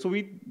skilled labor. So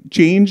we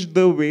changed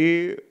the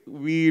way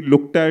we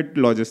looked at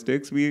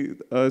logistics. We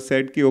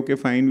said, okay,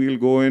 fine, we'll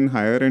go and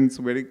hire, and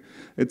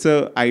it's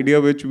an idea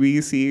which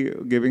we see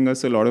giving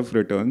us a lot of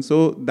return.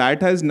 So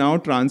that has now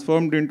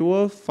transformed into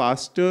a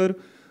faster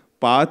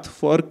path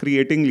for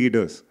creating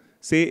leaders.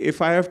 Say,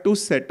 if I have to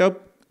set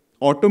up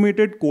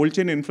automated cold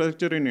chain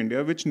infrastructure in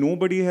India, which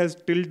nobody has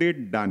till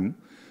date done,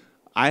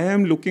 I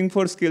am looking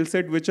for skill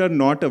set which are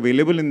not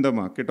available in the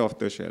market off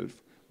the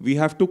shelf. We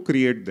have to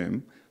create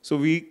them. So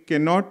we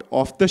cannot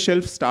off the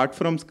shelf start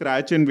from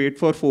scratch and wait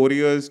for 4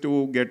 years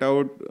to get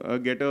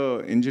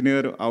an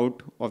engineer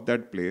out of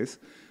that place.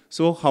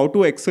 So how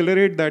to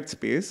accelerate that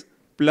space?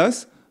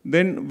 Plus,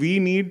 then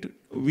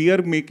we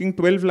are making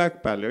 12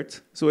 lakh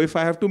pallets. So if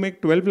I have to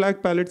make 12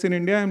 lakh pallets in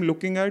India, I'm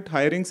looking at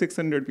hiring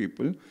 600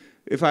 people.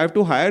 If I have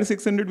to hire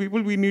 600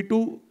 people, we need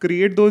to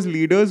create those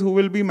leaders who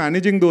will be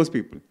managing those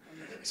people.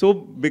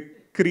 So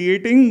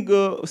creating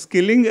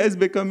skilling is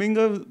becoming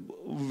a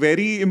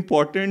very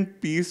important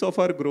piece of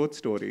our growth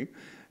story.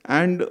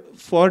 And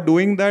for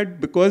doing that,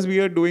 because we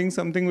are doing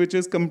something which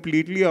is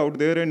completely out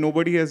there and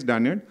nobody has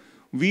done it,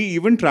 we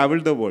even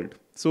traveled the world.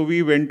 So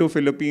we went to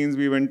Philippines,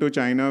 we went to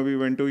China, we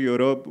went to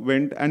Europe,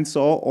 went and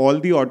saw all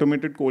the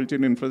automated cold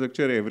chain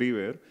infrastructure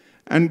everywhere.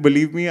 And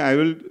believe me, I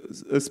will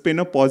spin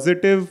a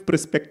positive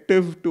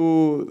perspective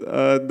to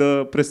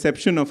the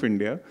perception of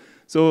India.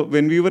 So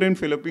when we were in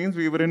Philippines,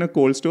 we were in a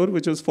cold store,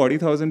 which was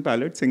 40,000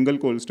 pallets, single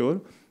cold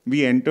store.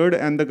 We entered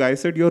and the guy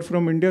said, "You're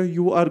from India,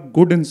 you are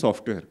good in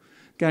software.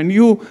 Can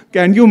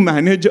you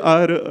manage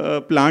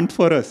our plant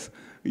for us?"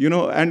 You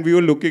know, and we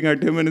were looking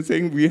at him and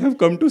saying, "We have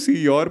come to see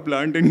your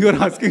plant and you're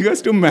asking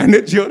us to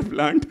manage your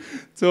plant."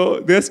 So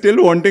they're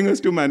still wanting us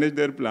to manage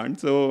their plant.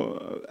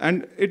 So,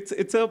 and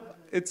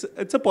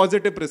it's a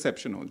positive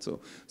perception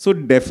also. So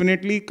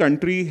definitely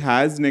country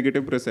has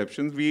negative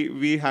perceptions.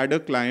 We had a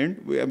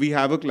client, we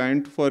have a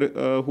client for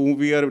whom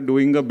we are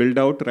doing a build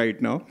out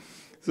right now.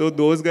 So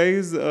those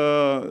guys,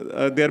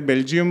 they're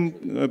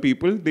Belgium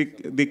people.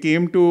 They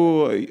came to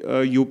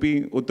UP,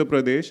 Uttar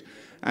Pradesh,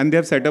 and they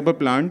have set up a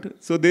plant.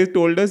 So they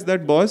told us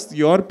that, "Boss,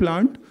 your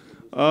plant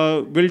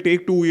will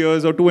take 2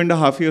 years or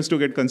 2.5 years to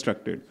get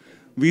constructed."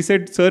 We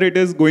said, "Sir, it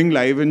is going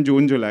live in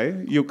June, July.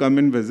 You come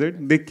and visit."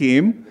 They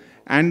came,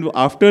 and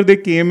after they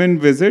came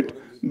and visit,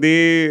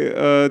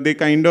 they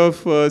kind of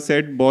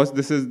said, "Boss,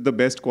 this is the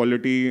best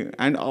quality."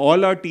 And all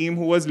our team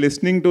who was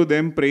listening to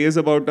them praise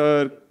about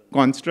our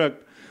construct,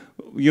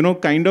 you know,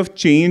 kind of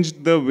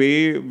changed the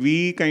way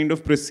we kind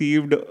of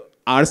perceived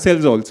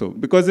ourselves also,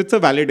 because it's a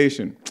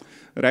validation,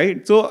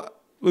 right? So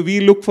we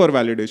look for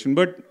validation.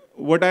 But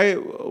what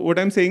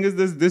I'm saying is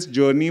this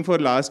journey for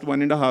last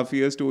 1.5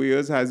 years, 2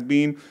 years has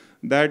been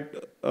that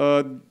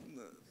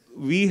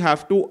we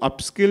have to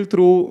upskill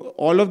through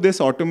all of this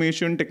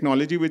automation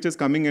technology which is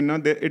coming in now.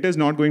 It is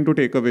not going to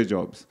take away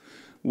jobs.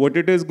 What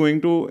it is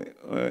going to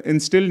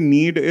instill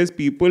need is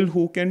people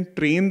who can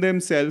train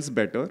themselves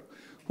better,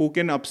 who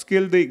can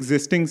upskill the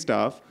existing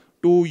staff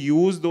to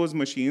use those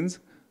machines.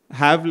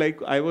 Have,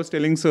 like I was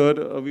telling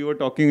sir, we were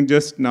talking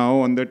just now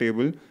on the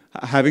table,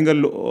 having a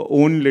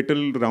own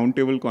little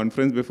roundtable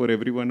conference before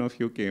every one of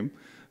you came.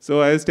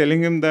 So I was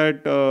telling him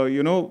that,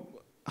 you know,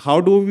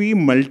 how do we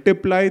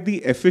multiply the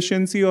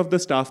efficiency of the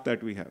staff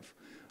that we have?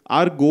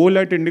 Our goal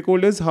at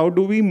Indicold is how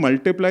do we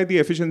multiply the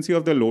efficiency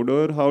of the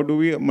loader? How do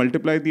we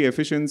multiply the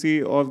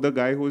efficiency of the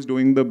guy who's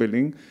doing the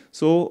billing?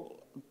 So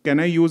can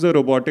I use a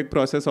robotic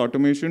process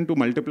automation to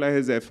multiply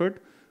his effort?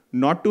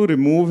 Not to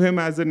remove him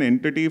as an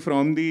entity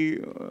from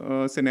the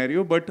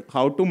scenario, but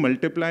how to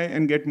multiply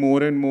and get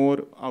more and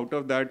more out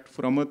of that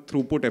from a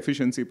throughput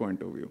efficiency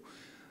point of view.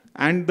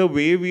 And the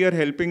way we are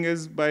helping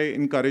is by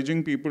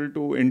encouraging people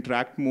to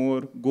interact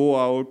more, go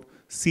out,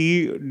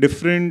 see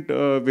different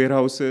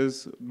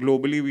warehouses.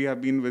 Globally, we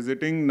have been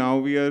visiting. Now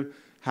we are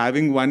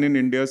having one in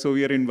India, so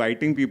we are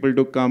inviting people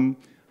to come.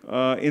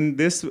 In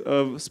this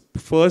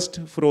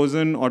first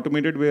frozen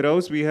automated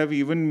warehouse, we have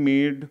even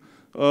made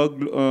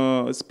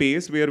a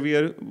space where we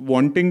are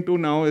wanting to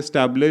now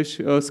establish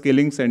a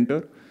skilling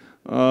center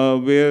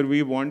where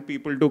we want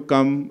people to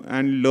come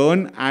and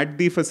learn at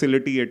the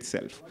facility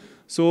itself.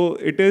 So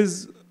it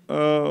is,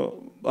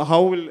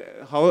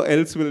 how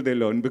else will they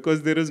learn?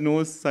 Because there is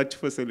no such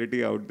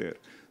facility out there.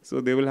 So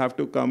they will have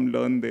to come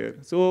learn there.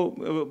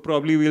 So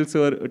probably we'll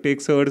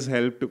take sir's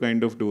help to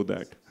kind of do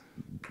that.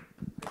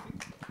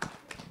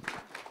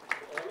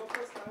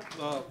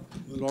 A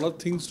lot of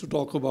things to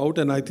talk about,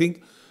 and I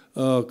think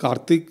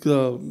Kartik,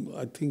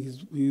 I think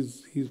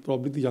he's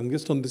probably the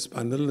youngest on this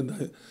panel,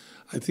 and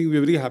I think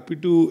we're very happy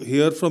to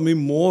hear from him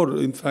more.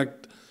 In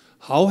fact,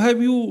 how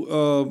have you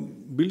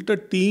built a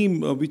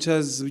team which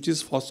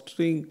is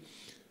fostering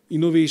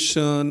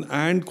innovation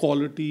and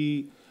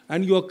quality,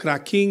 and you are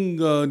cracking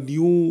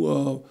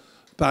new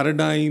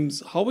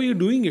paradigms? How are you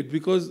doing it?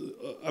 Because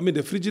I mean,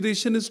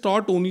 refrigeration is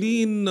taught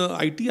only in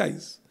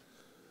ITIs.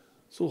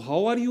 So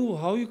how are you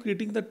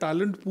creating the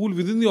talent pool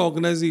within the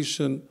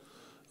organization?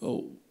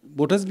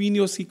 What has been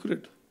your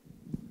secret?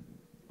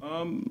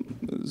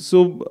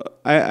 So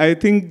I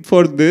think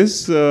for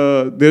this,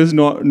 there's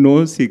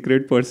no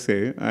secret per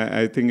se.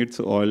 I think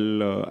it's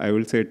all, I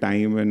will say,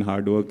 time and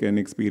hard work and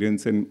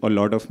experience and a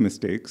lot of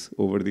mistakes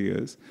over the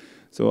years.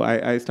 So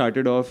I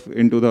started off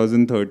in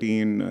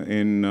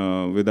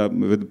 2013 with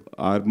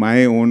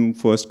my own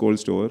first cold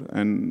store,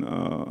 and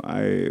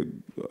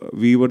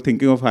we were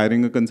thinking of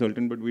hiring a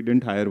consultant, but we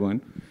didn't hire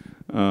one.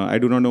 I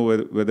do not know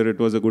whether it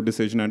was a good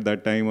decision at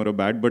that time or a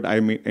bad, but I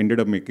ended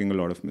up making a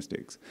lot of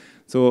mistakes.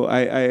 So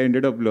I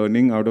ended up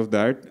learning out of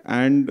that.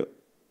 And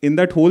in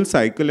that whole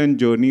cycle and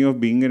journey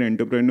of being an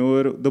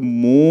entrepreneur, the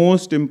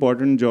most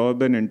important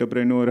job an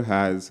entrepreneur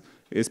has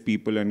is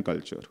people and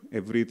culture.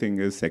 Everything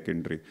is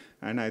secondary.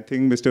 And I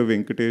think Mr.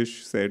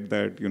 Venkatesh said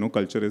that, you know,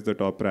 culture is the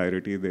top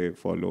priority they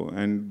follow.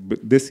 And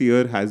this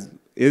year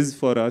is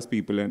for us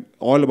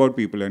all about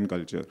people and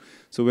culture.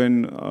 So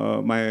when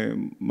my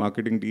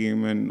marketing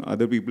team and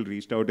other people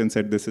reached out and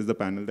said, this is the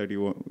panel that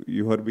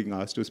you are being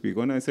asked to speak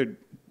on, I said,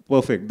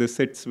 perfect, this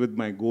sits with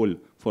my goal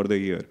for the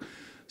year.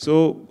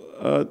 So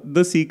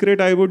the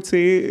secret, I would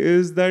say,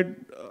 is that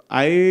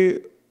I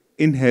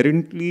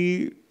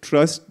inherently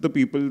trust the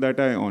people that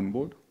I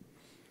onboard.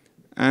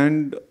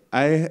 And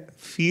I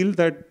feel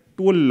that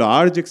to a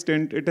large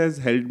extent, it has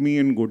held me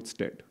in good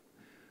stead.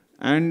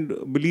 And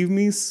believe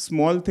me,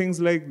 small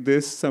things like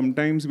this,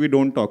 sometimes we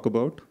don't talk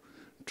about.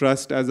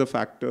 trust as a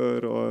factor,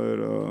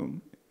 or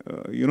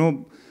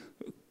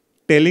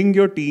telling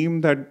your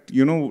team that,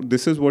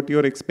 this is what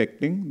you're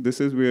expecting, this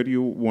is where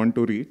you want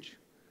to reach.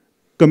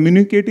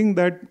 Communicating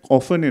that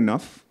often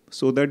enough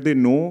so that they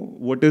know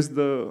what is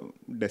the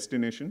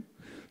destination,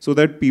 so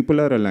that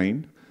people are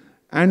aligned.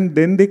 And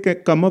then they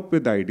can come up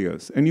with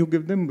ideas and you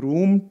give them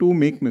room to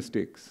make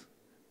mistakes.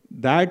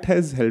 That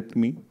has helped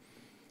me.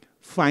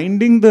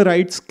 Finding the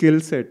right skill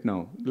set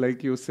now,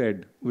 like you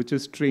said, which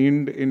is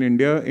trained in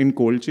India in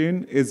cold chain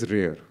is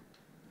rare.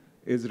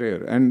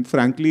 And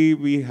frankly,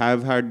 we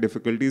have had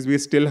difficulties. We're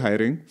still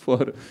hiring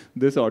for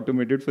this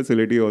automated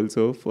facility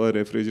also for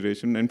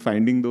refrigeration, and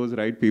finding those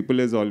right people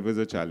is always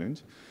a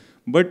challenge.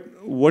 But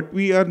what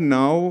we are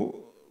now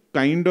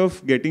kind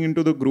of getting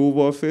into the groove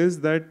of is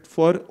that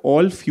for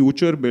all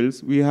future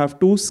builds, we have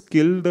to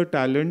skill the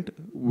talent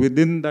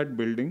within that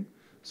building,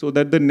 so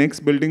that the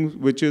next building,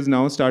 which is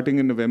now starting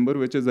in November,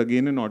 which is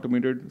again an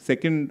automated,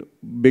 second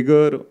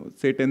bigger,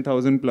 say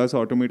 10,000 plus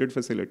automated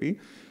facility,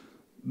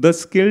 the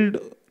skilled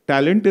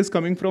talent is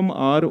coming from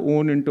our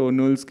own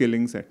internal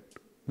skilling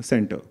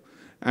center.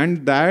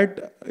 And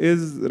that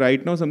is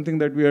right now something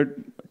that we are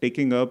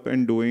taking up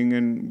and doing,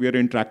 and we are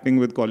interacting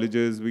with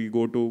colleges. We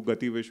go to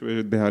Gati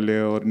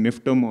Vishwavidyalaya or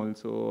NIFTM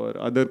also, or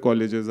other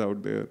colleges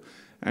out there,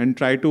 and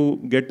try to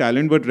get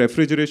talent, but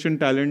refrigeration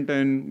talent,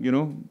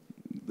 and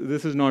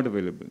this is not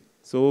available.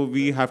 So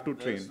we have to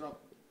train. There's no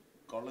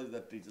college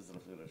that teaches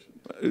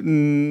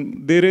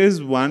refrigeration. There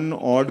is one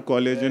odd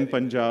college in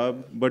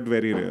Punjab, but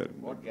very rare.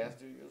 What gas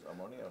do you use?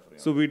 Ammonia or freon?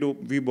 So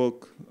we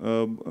work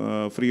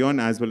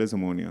freon as well as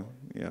ammonia.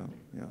 Yeah.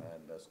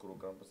 And screw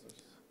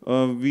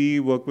compressors? We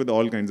work with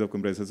all kinds of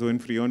compressors. So in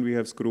freon we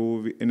have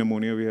screw, in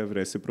ammonia we have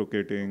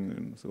reciprocating,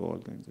 and so all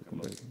kinds of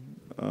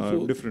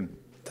compressors. Different.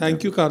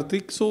 Thank you,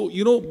 Kartik. So,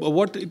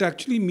 what it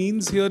actually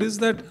means here is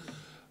that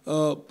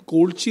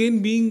cold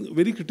chain being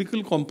very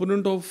critical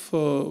component of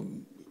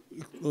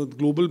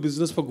global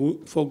business for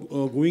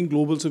going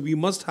global. So we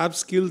must have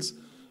skills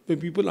where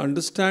people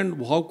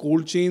understand how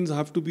cold chains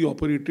have to be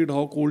operated,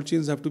 how cold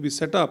chains have to be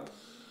set up.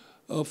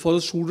 For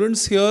the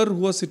students here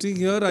who are sitting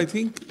here, I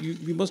think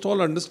we must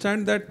all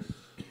understand that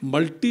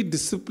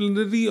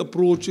multidisciplinary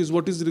approach is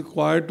what is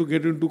required to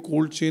get into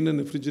cold chain and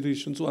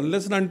refrigeration. So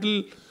unless and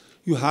until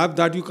you have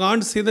that, you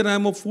can't say that I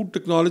am a food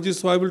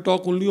technologist, so I will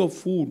talk only of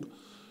food.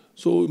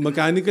 So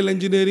mechanical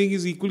engineering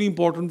is equally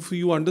important for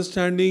you,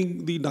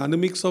 understanding the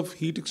dynamics of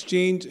heat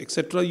exchange,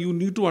 etc. You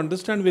need to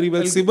understand very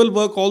well. Civil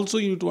work also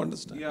you need to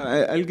understand.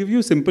 Yeah, I'll give you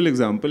a simple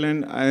example,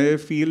 and I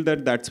feel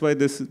that that's why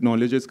this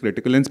knowledge is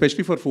critical, and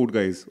especially for food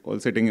guys all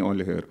sitting all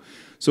here.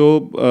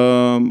 So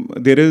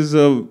there is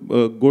a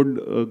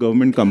good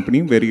government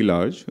company, very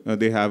large.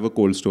 They have a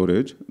cold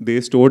storage. They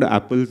stored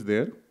apples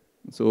there.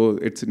 So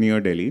it's near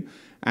Delhi.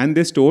 And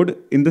they stored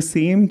in the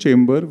same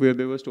chamber where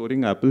they were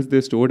storing apples, they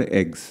stored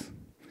eggs.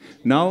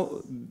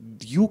 Now,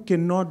 you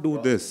cannot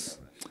do this.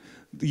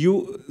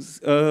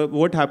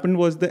 What happened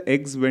was the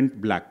eggs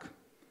went black.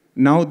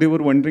 Now they were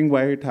wondering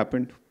why it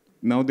happened.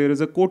 Now there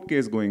is a court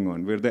case going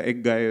on where the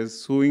egg guy is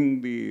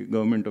suing the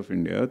government of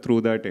India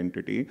through that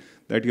entity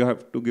that you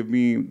have to give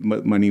me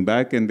money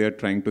back, and they're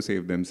trying to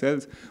save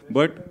themselves.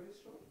 But,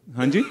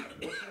 Hanji?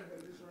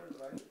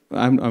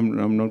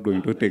 I'm not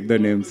going to take the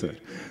name, sir.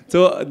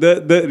 So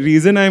the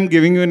reason I'm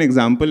giving you an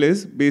example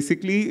is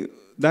basically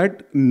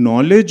that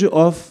knowledge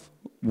of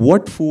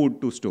what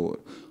food to store,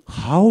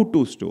 how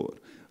to store,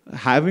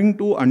 having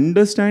to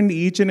understand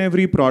each and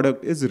every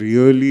product is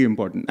really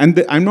important.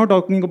 And I'm not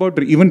talking about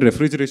even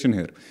refrigeration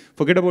here.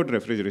 Forget about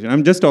refrigeration.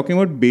 I'm just talking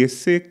about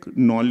basic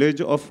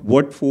knowledge of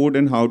what food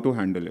and how to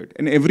handle it.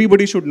 And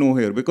everybody should know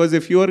here, because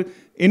if you're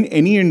in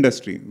any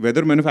industry,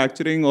 whether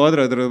manufacturing or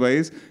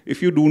otherwise,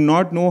 if you do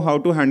not know how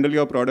to handle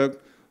your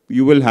product,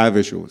 you will have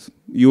issues.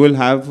 You will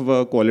have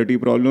quality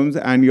problems,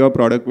 and your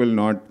product will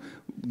not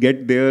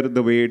get there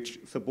the way it's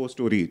supposed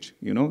to reach,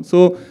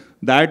 So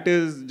that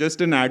is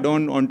just an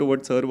add-on onto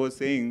what sir was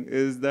saying,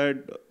 is that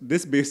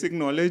this basic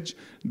knowledge,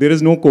 there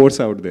is no course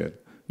out there.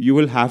 You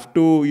will have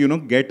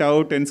to, get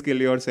out and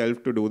skill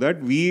yourself to do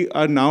that. We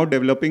are now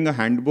developing a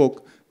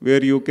handbook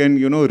where you can,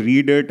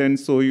 read it, and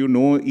so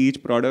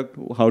each product,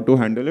 how to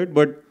handle it.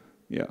 But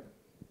yeah.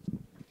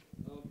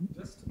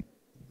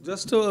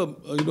 Just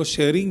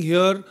sharing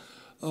here,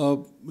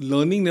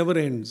 learning never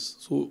ends.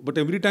 So, but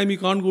every time you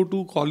can't go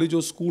to college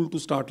or school to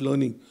start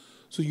learning.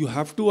 So you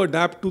have to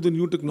adapt to the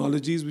new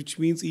technologies, which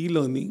means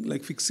e-learning.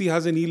 Like FICSI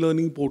has an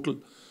e-learning portal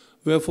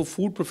where for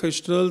food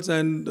professionals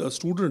and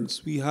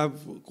students, we have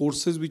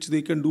courses which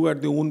they can do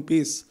at their own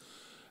pace.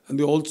 And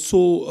they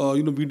also,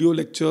 video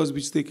lectures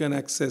which they can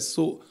access.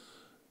 So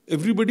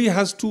everybody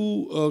has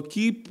to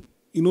keep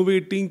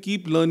innovating,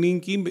 keep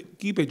learning,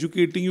 keep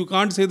educating. You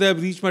can't say that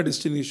I've reached my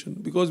destination,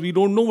 because we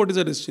don't know what is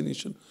a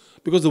destination,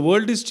 because the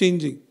world is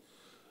changing.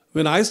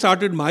 When I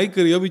started my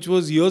career, which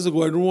was years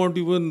ago, I don't want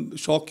to even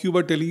shock you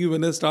by telling you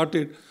when I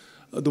started,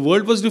 the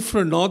world was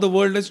different. Now the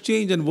world has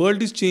changed, and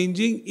world is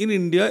changing in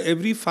India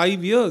every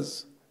 5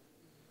 years.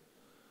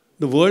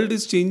 The world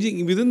is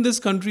changing within this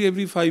country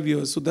every 5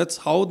 years. So that's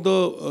how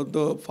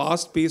the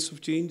fast pace of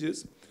change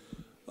is.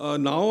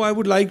 Now I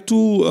would like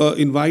to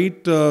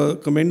invite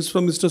comments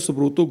from Mr.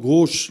 Subroto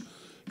Ghosh.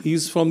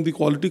 He's from the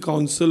Quality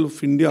Council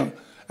of India,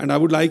 and I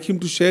would like him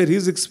to share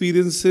his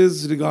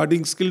experiences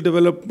regarding skill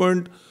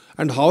development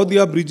and how they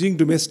are bridging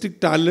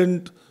domestic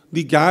talent,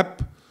 the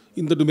gap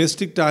in the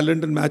domestic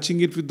talent and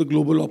matching it with the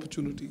global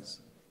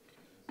opportunities.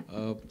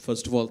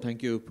 First of all,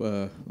 thank you,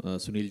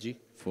 Sunilji,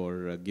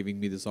 for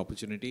giving me this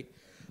opportunity.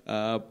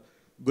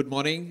 Good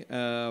morning.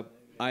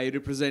 I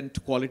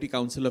represent Quality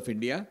Council of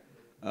India.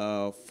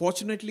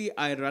 Fortunately,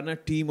 I run a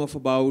team of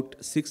about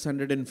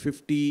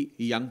 650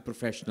 young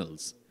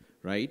professionals,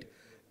 right?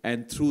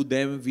 And through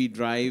them, we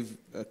drive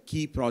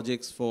key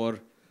projects for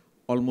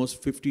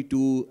almost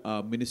 52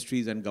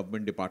 ministries and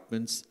government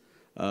departments.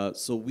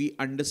 So we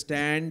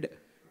understand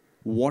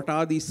what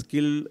are the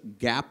skill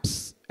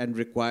gaps and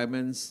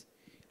requirements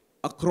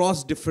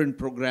across different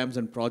programs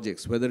and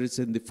projects, whether it's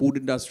in the food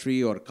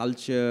industry or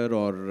culture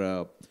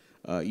or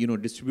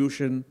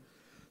distribution.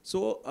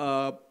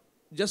 So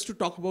just to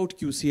talk about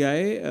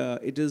QCI,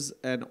 it is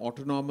an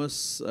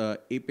autonomous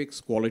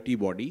apex quality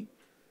body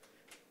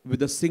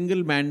with a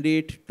single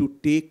mandate to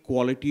take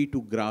quality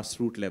to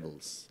grassroots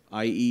levels,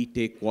 i.e.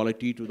 take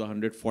quality to the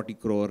 140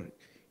 crore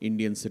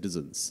Indian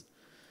citizens.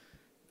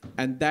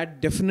 And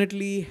that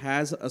definitely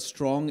has a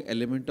strong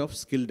element of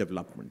skill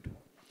development.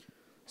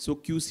 So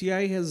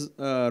QCI has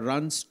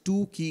runs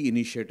two key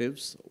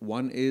initiatives.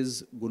 One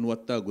is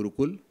Gunvatta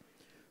Gukul,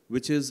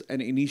 which is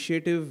an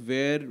initiative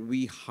where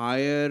we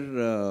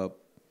hire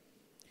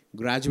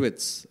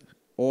graduates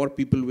or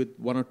people with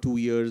 1 or 2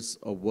 years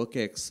of work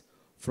ex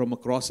from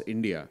across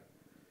India.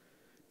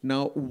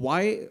 Now,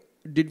 why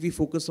did we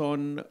focus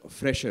on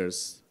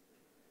freshers?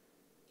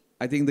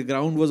 I think the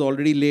ground was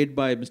already laid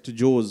by Mr.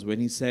 Jose when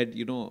he said,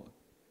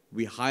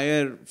 we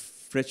hire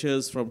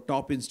freshers from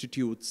top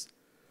institutes,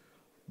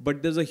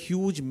 but there's a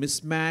huge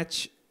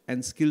mismatch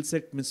and skill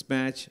set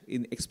mismatch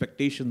in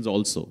expectations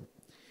also.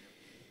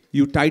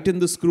 You tighten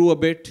the screw a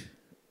bit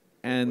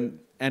and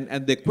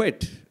they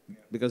quit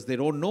because they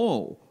don't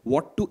know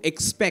what to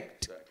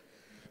expect.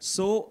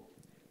 So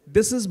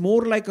this is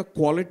more like a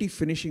quality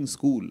finishing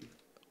school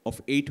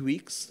of 8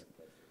 weeks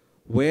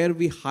where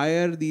we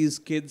hire these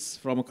kids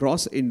from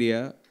across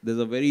India. There's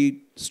a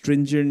very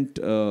stringent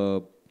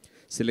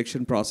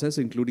selection process,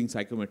 including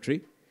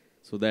psychometry,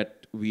 so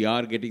that we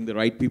are getting the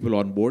right people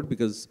on board,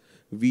 because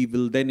we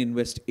will then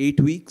invest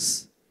 8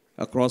 weeks,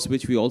 across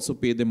which we also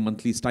pay them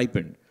monthly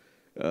stipend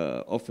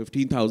of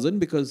 15,000,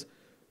 because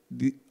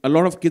a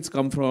lot of kids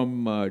come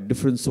from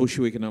different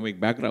socio-economic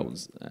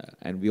backgrounds.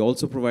 And we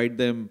also provide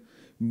them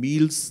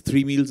meals,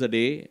 3 meals a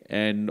day,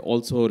 and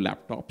also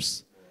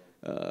laptops,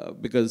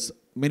 because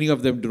many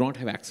of them do not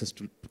have access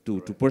to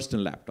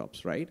personal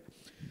laptops, right?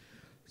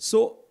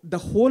 So the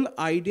whole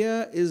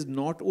idea is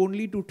not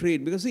only to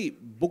train, because see,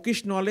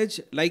 bookish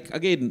knowledge, like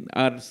again,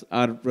 our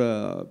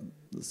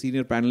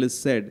senior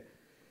panelists said,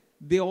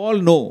 they all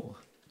know,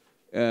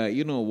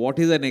 what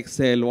is an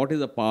Excel, what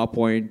is a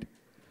PowerPoint,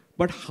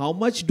 but how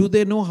much do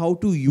they know how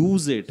to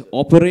use it,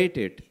 operate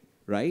it,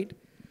 right?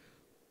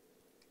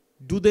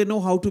 Do they know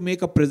how to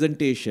make a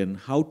presentation,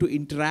 how to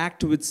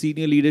interact with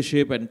senior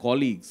leadership and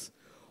colleagues?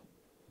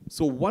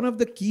 So one of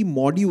the key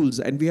modules,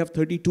 and we have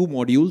 32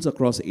 modules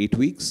across 8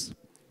 weeks,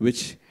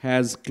 which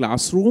has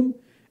classroom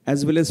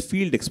as well as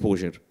field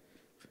exposure.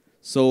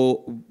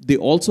 So they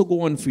also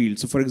go on field.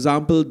 So for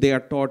example, they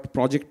are taught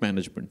project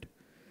management.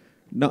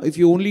 Now, if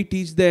you only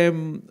teach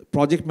them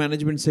project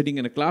management sitting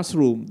in a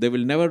classroom, they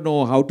will never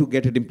know how to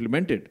get it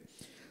implemented.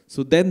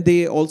 So then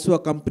they also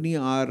accompany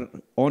our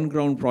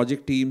on-ground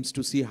project teams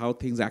to see how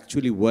things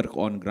actually work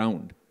on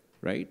ground,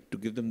 right? To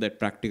give them that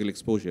practical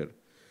exposure.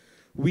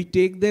 We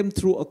take them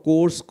through a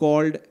course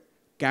called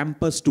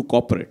Campus to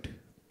Corporate.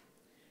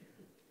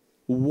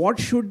 What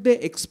should they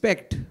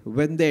expect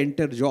when they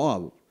enter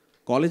job?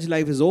 College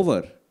life is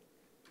over,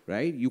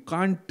 right? You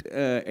can't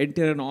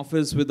enter an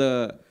office with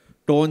a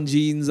torn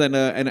jeans and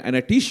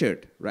a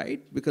t-shirt,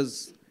 right?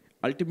 Because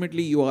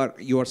ultimately you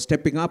are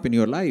stepping up in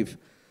your life.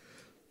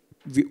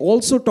 We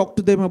also talk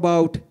to them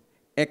about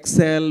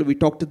Excel. We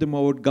talk to them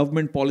about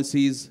government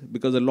policies,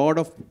 because a lot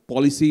of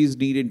policies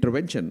need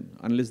intervention.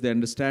 Unless they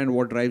understand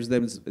what drives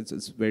them,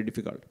 it's very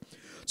difficult.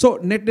 So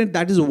net,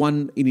 that is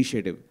one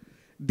initiative.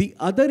 The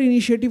other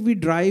initiative we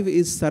drive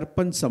is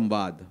Sarpanch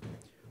Samvad,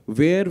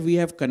 where we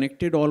have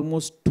connected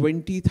almost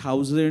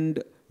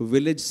 20,000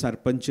 village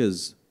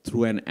sarpanches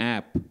through an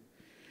app.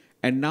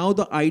 And now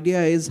the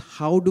idea is,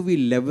 how do we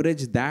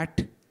leverage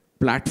that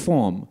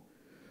platform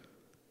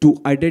to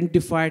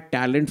identify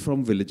talent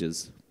from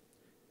villages?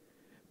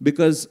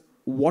 Because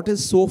what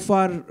is so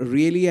far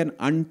really an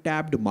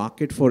untapped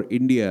market for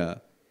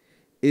India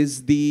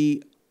is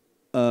the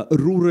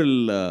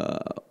rural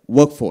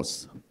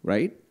workforce,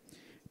 right?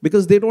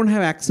 Because they don't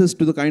have access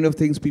to the kind of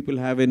things people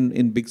have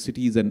in big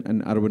cities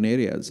and urban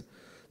areas.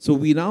 So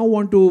we now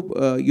want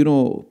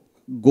to,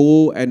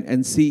 go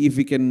and see if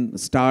we can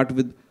start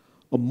with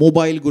a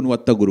mobile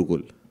Gunvatta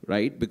Gurukul,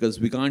 right? Because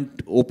we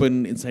can't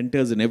open in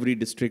centers in every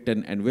district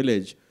and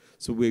village.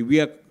 So we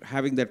are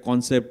having that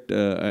concept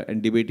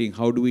and debating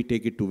how do we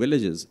take it to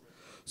villages.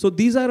 So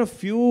these are a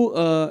few,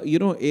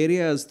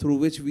 areas through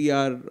which we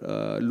are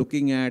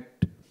looking at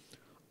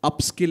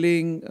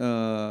upskilling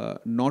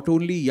not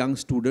only young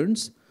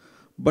students,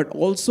 but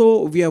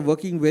also we are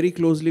working very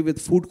closely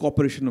with Food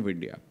Corporation of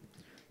India.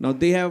 Now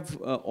they have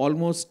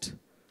almost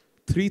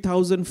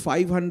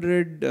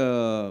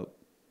 3,500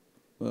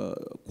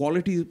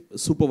 quality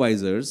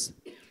supervisors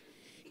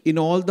in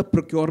all the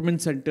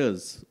procurement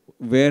centers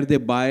where they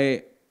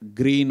buy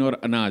grain or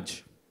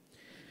anaj.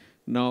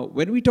 Now,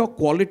 when we talk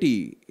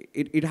quality,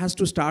 it has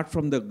to start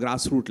from the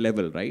grassroots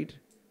level, right?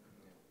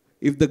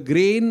 If the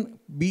grain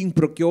being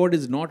procured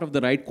is not of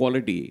the right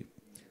quality,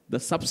 the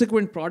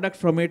subsequent product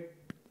from it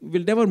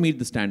will never meet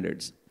the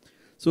standards.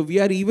 So we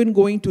are even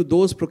going to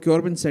those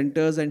procurement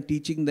centers and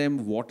teaching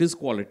them what is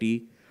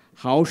quality,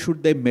 how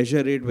should they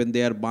measure it when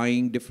they are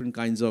buying different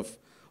kinds of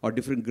or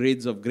different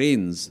grades of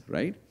grains,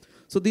 right?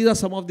 So these are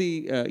some of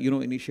the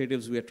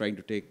initiatives we are trying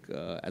to take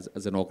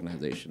as an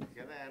organization.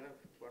 Can I add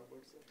one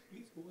word, sir?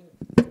 Please go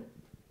ahead.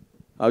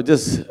 I was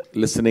just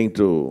listening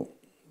to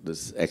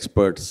these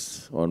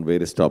experts on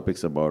various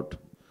topics about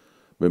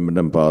women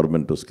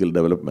empowerment to skill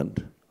development.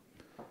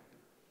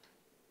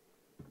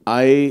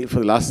 For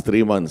the last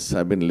 3 months,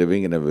 I've been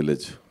living in a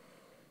village.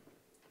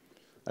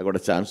 I got a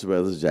chance to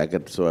wear this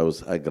jacket, so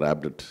I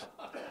grabbed it.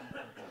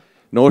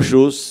 No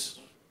shoes.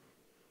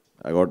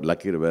 I got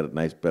lucky to wear a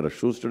nice pair of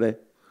shoes today.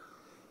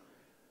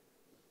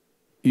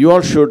 You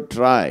all should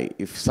try,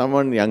 if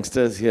someone,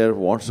 youngsters here,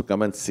 wants to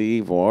come and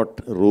see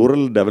what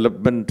rural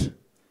development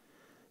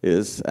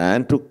is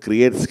and to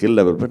create skill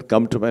development,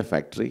 come to my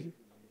factory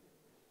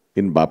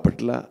in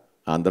Bapatla,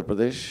 Andhra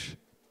Pradesh.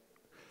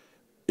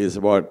 It's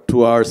about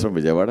 2 hours from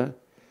Vijayawada.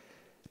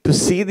 To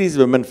see these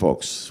women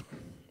folks,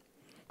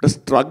 the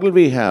struggle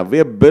we have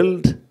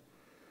built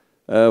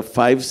a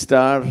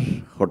 5-star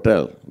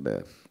hotel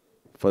there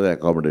for their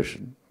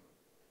accommodation.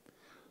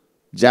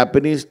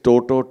 Japanese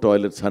Toto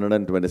toilets,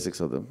 126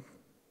 of them.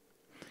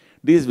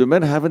 These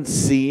women haven't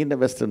seen a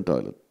Western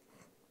toilet.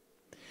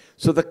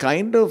 So the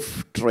kind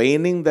of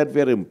training that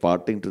we are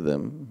imparting to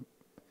them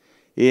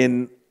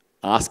in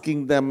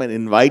asking them and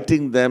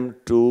inviting them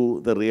to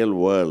the real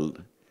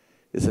world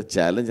is a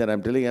challenge. And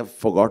I'm telling you, I've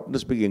forgotten to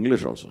speak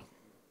English also.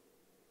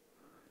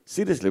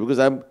 Seriously, because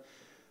I'm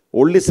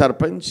only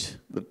Sarpanch,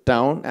 the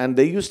town, and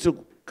they used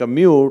to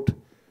commute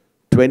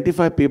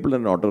 25 people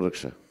in an auto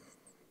rickshaw.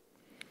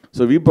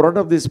 So we brought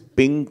up these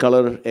pink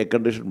color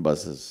air-conditioned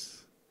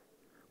buses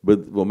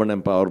with women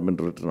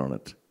empowerment written on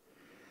it.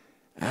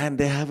 And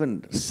they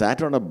haven't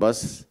sat on a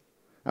bus,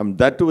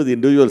 that too with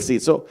individual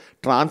seats. So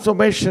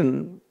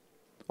transformation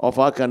of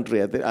our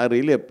country, I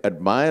really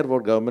admire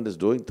what government is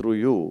doing through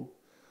you,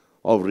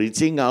 of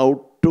reaching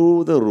out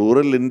to the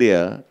rural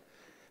India,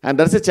 and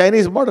that's a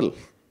Chinese model.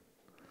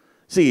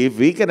 See, if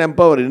we can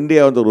empower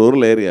India on the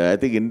rural area, I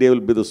think India will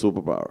be the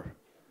superpower.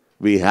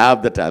 We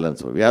have the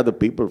talents for it. We have the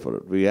people for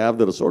it. We have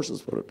the resources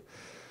for it.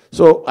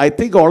 So I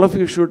think all of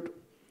you should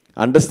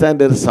understand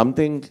there is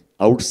something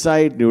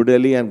outside New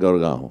Delhi and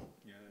Gurgaon.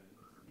 Yeah.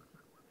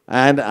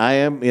 And I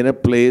am in a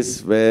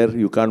place where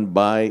you can't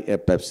buy a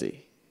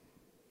Pepsi.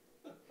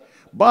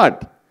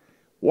 But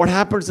what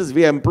happens is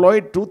we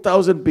employed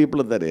 2,000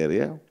 people in that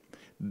area.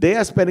 They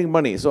are spending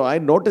money. So I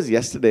noticed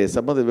yesterday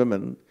some of the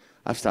women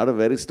have started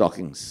wearing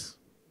stockings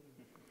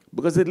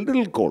because it's a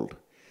little cold.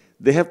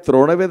 They have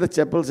thrown away the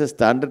chappals as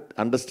standard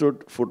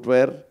understood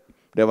footwear.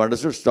 They have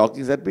understood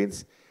stockings. That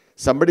means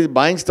somebody is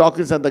buying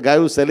stockings and the guy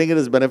who's selling it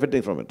is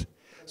benefiting from it.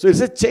 So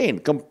it's a chain,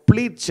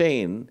 complete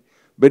chain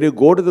when you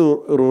go to the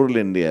rural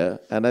India.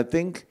 And I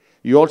think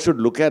you all should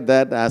look at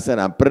that as an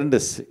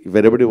apprentice. If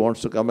anybody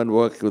wants to come and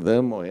work with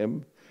them or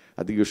him,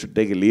 I think you should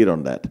take a lead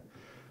on that.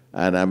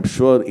 And I'm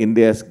sure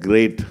India has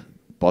great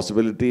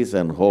possibilities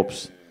and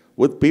hopes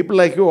with people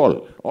like you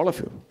all of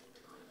you.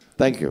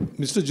 Thank you.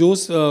 Mr.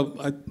 Jose,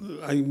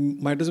 I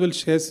might as well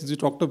share, since you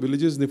talked of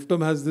villages,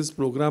 NIFTM has this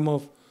program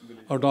of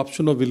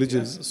adoption of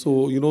villages. Yeah.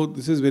 So,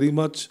 this is very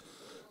much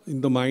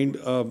in the mind.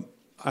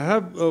 I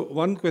have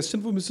one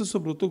question for Mr.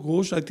 Subroto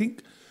Ghosh. I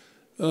think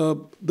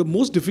the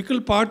most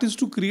difficult part is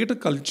to create a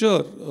culture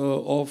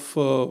of,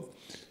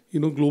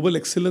 global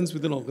excellence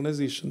within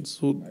organizations.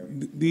 So,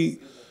 the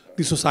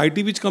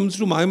society which comes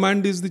to my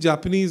mind is the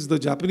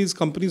Japanese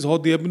companies, how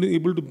they have been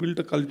able to build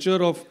a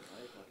culture of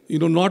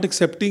not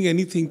accepting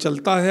anything.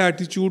 Chalta hai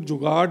attitude,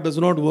 jugaad does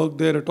not work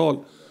there at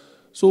all.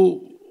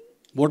 So,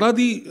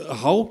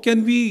 how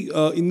can we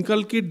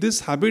inculcate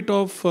this habit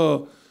of,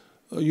 trying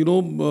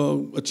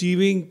to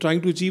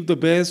achieve the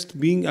best,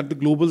 being at the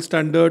global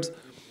standards?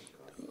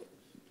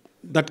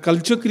 That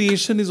culture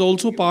creation is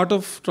also part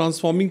of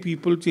transforming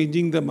people,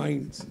 changing their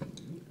minds.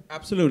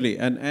 Absolutely.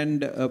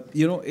 And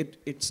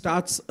it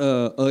starts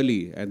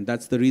early. And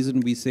that's the reason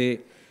we say,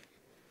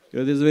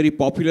 there's a very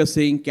popular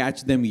saying,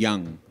 catch them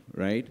young.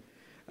 Right?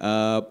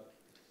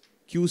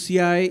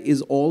 QCI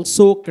is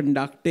also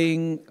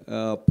conducting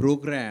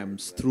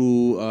programs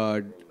through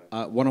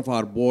one of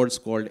our boards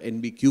called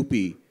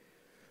NBQP,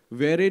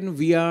 wherein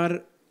we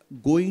are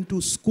going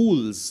to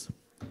schools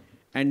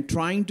and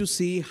trying to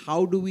see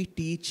how do we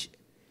teach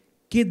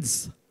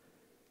kids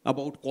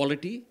about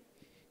quality,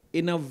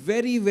 in a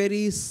very,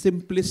 very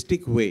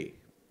simplistic way,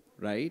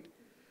 right?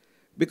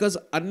 Because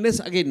unless,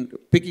 again,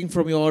 picking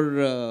from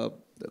your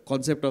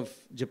concept of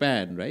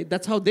Japan, right?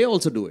 That's how they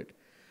also do it.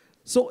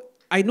 So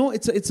I know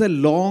it's a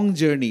long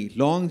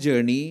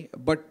journey,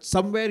 but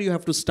somewhere you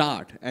have to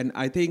start. And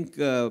I think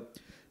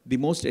the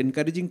most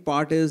encouraging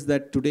part is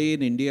that today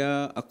in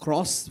India,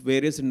 across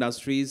various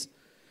industries,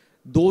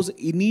 those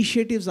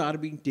initiatives are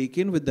being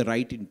taken with the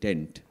right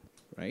intent,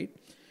 right?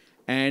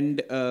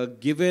 And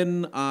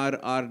given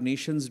our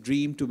nation's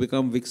dream to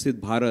become Viksit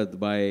Bharat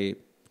by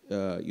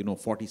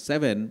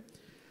 47,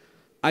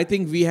 I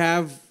think we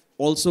have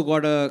also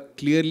got a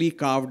clearly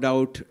carved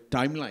out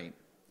timeline.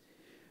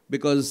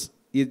 Because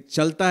ये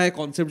चलता है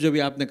concept जो भी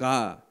आपने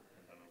कहा,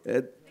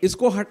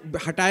 इसको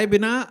हटाए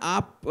बिना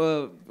आप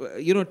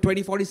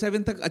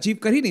 2047 तक achieve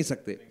कर ही नहीं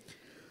सकते.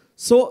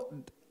 So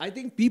I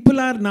think people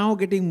are now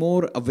getting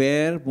more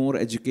aware, more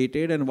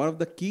educated, and one of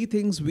the key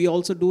things we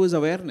also do is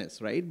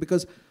awareness, right?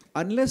 Because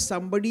unless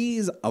somebody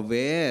is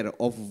aware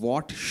of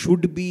what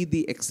should be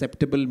the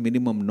acceptable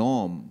minimum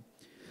norm,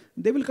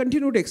 they will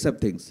continue to accept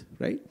things,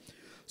 right?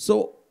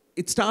 So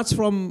it starts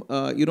from,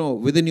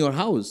 within your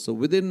house. So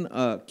within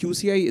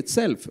QCI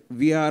itself,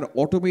 we are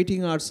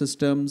automating our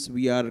systems.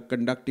 We are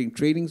conducting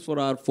trainings for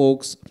our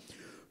folks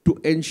to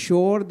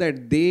ensure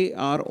that they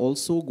are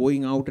also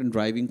going out and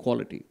driving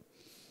quality.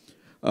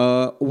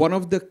 One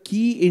of the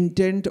key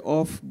intent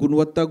of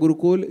Gunvatta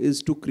Gurukul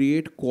is to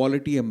create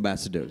quality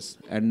ambassadors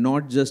and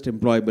not just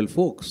employable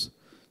folks.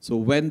 So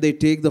when they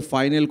take the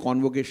final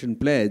convocation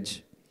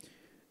pledge,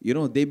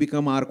 they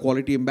become our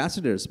quality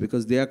ambassadors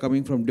because they are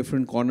coming from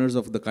different corners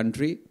of the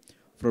country,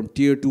 from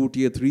tier 2,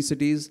 tier 3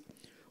 cities.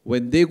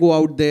 When they go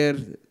out there,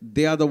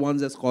 they are the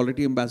ones as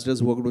quality ambassadors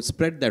who are going to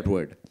spread that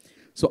word.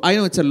 So I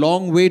know it's a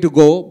long way to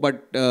go,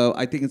 but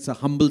I think it's a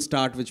humble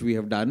start which we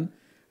have done.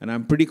 And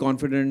I'm pretty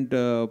confident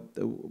a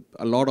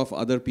lot of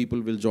other people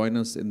will join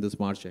us in this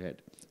march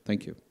ahead.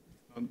 Thank you.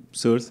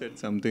 Sir said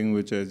something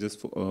which I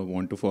just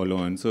want to follow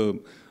on. So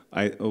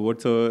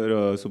what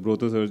Sir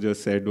Subroto sir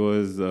just said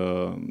was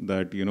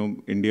that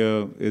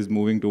India is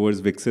moving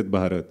towards Viksit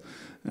Bharat,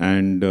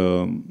 and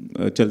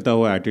chalta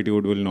hua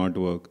attitude will not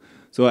work.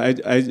 So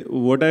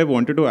what I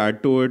wanted to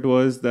add to it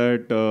was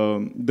that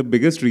the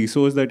biggest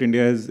resource that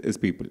India has is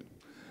people.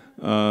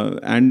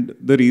 And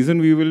the reason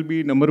we will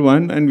be number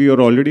one, and we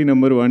are already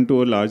number one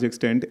to a large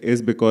extent,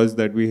 is because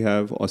that we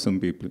have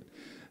awesome people.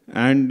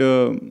 And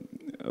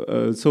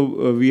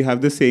so we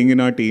have this saying in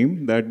our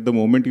team that the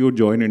moment you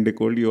join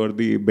Indicold, you are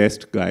the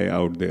best guy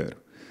out there,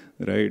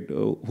 right?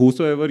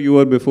 Whosoever you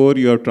were before,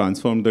 you have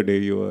transformed the day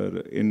you are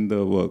in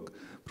the work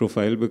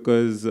profile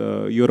because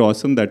you're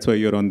awesome, that's why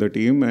you're on the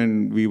team,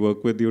 and we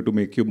work with you to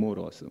make you more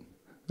awesome.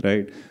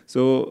 Right.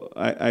 So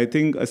I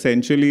think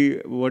essentially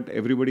what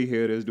everybody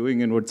here is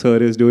doing and what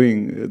Sir is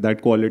doing,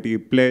 that quality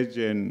pledge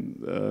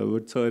and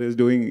what Sir is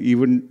doing,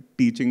 even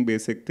teaching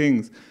basic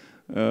things,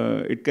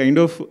 it kind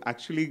of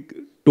actually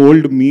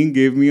told me,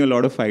 gave me a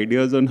lot of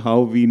ideas on how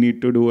we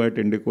need to do at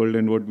Indicold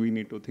and what we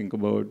need to think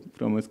about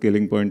from a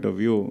scaling point of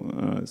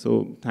view.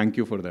 So thank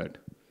you for that.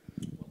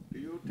 Do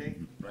you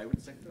take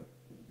private sector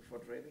for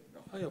training?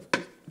 No. Of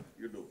course.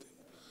 You do.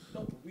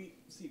 No,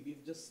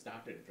 we've just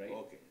started, right?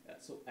 Okay.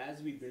 So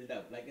as we build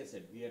up, like I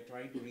said, we are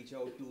trying to reach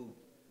out to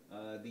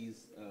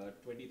these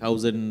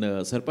 20,000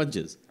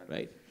 sarpanches,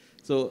 right?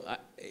 So,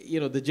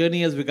 the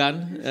journey has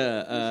begun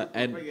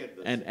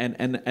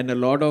and a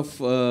lot of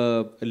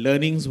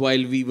learnings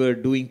while we were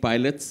doing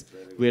pilots.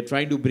 We are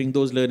trying to bring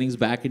those learnings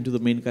back into the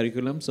main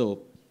curriculum.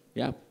 So,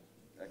 yeah.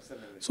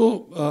 Excellent.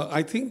 So,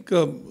 I think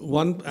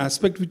one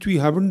aspect which we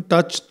haven't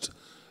touched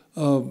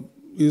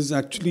is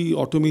actually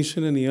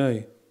automation and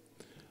AI.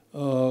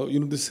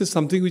 This is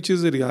something which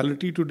is a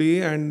reality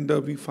today, and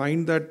we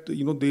find that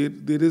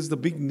there is the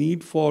big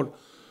need for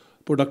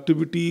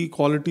productivity,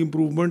 quality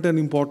improvement, and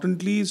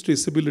importantly is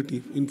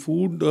traceability. In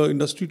food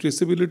industry,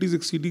 traceability is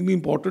exceedingly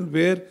important,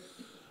 where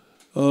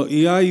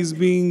AI is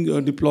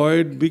being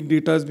deployed, big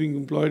data is being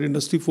employed,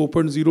 Industry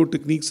 4.0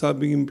 techniques are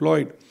being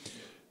employed.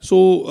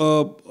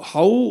 So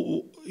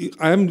how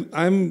I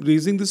am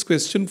raising this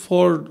question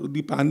for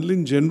the panel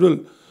in general.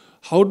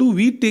 How do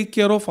we take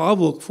care of our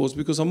workforce?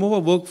 Because some of our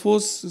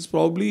workforce is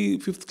probably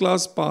 5th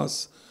class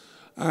pass.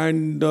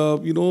 And,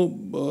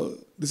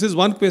 this is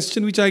one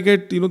question which I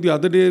get, the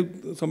other day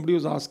somebody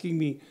was asking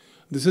me.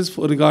 This is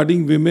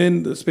regarding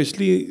women,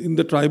 especially in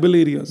the tribal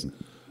areas.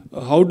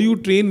 How do you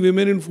train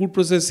women in food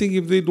processing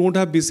if they don't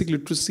have basic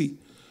literacy?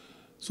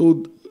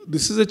 So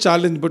this is a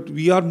challenge, but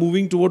we are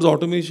moving towards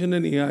automation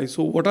and AI.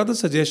 So what are the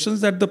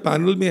suggestions that the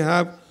panel may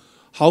have,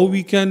 how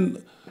we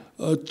can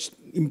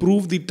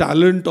improve the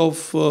talent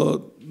of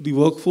the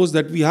workforce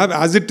that we have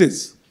as it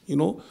is?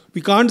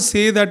 We can't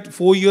say that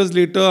 4 years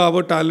later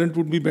our talent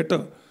would be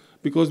better,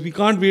 because we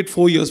can't wait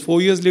 4 years.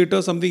 4 years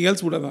later something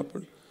else would have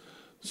happened.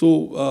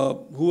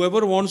 So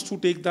whoever wants to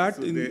take that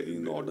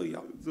in order, yeah.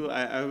 So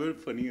I have a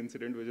funny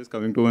incident which is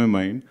coming to my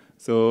mind.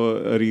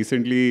 So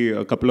recently,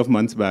 a couple of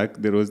months back,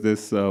 there was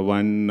this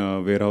one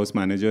warehouse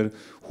manager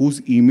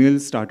whose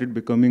emails started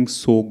becoming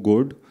so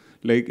good.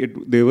 Like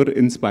they were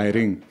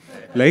inspiring,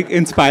 like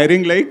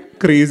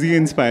crazy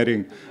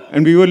inspiring.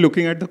 And we were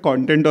looking at the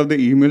content of the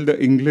email,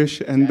 the English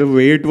and the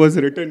way it was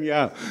written.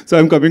 Yeah. So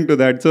I'm coming to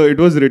that. So it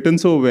was written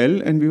so well.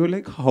 And we were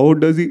like, how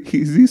does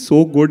is he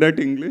so good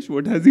at English?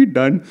 What has he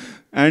done?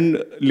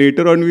 And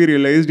later on, we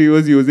realized he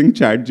was using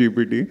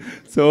ChatGPT.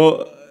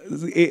 So,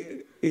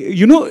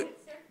 you know,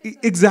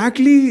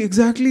 exactly.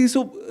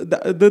 So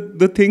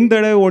the thing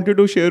that I wanted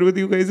to share with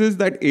you guys is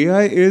that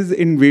AI is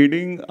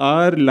invading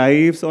our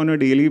lives on a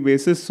daily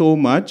basis so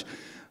much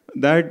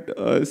that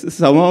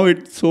somehow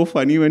it's so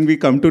funny when we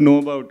come to know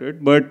about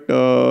it. But,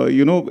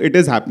 you know, it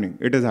is happening.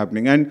 It is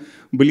happening. And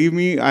believe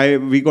me,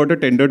 we got a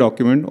tender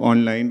document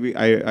online.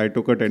 I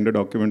took a tender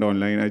document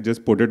online. I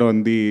just put it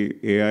on the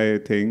AI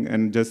thing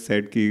and just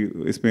said, ki,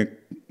 isme,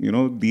 you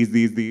know, these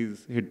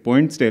hit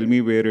points, tell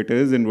me where it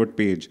is and what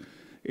page.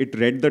 It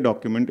read the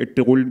document. It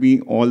told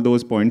me all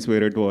those points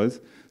where it was.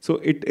 So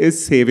it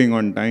is saving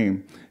on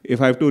time.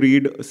 If I have to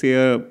read, say,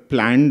 a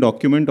planned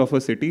document of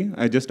a city,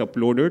 I just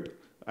upload it.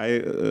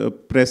 I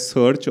press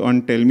search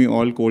on tell me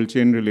all cold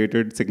chain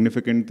related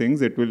significant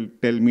things. It will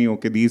tell me,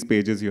 okay, these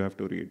pages you have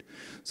to read.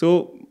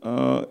 So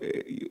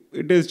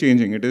it is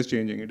changing. It is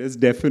changing. It is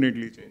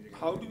definitely changing.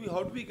 How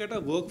do we get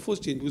a workforce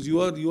change? Because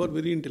you are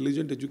very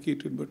intelligent,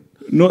 educated, but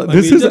no,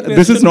 this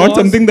is not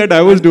something that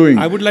I was doing.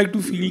 I would like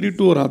to field it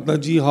to Aradhana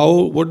ji.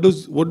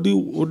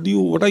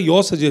 What are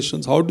your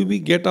suggestions? How do we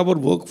get our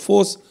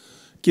workforce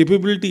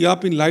capability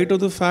up in light of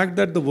the fact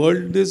that the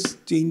world is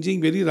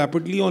changing very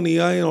rapidly on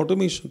AI and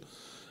automation?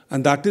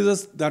 And that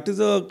is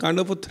a kind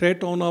of a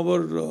threat on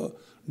our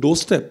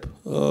doorstep.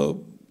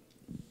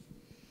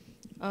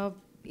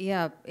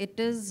 Yeah, it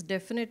is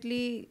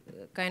definitely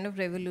kind of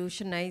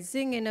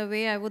revolutionizing in a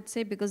way, I would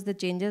say, because the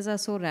changes are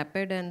so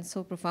rapid and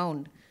so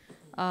profound,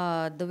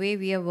 the way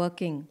we are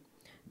working.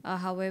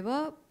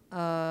 However,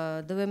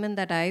 the women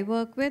that I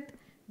work with,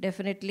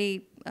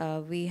 definitely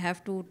we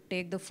have to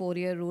take the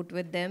 4-year route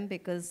with them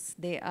because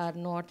they are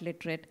not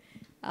literate.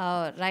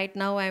 Right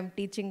now, I'm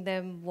teaching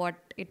them what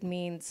it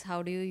means.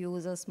 How do you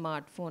use a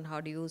smartphone?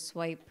 How do you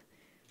swipe?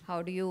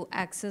 How do you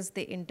access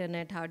the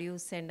internet? How do you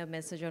send a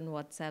message on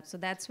WhatsApp? So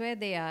that's where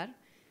they are.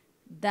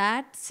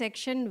 That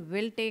section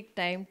will take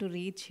time to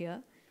reach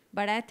here.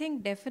 But I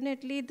think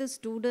definitely the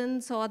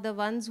students or the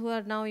ones who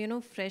are now, you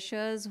know,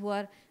 freshers who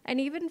are, and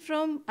even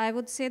from, I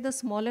would say, the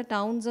smaller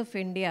towns of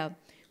India,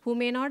 who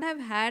may not have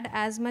had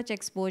as much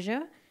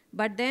exposure,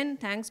 but then,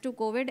 thanks to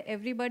COVID,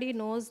 everybody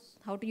knows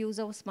how to use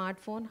a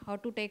smartphone, how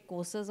to take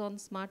courses on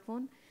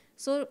smartphone.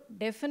 So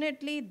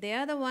definitely, they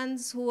are the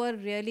ones who are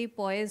really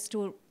poised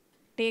to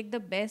take the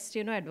best,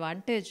 you know,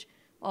 advantage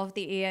of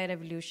the AI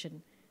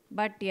revolution.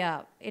 But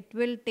yeah, it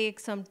will take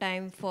some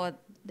time for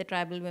the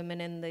tribal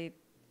women in the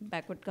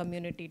backward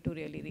community to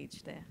really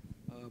reach there.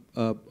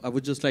 I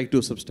would just like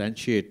to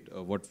substantiate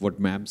what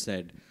ma'am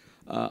said.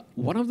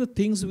 One of the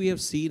things we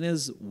have seen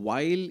is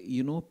while,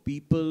 you know,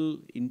 people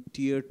in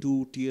tier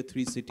 2, tier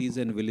 3 cities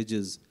and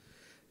villages,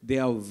 they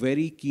are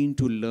very keen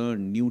to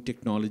learn new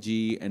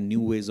technology and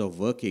new ways of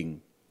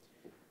working.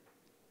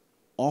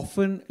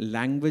 Often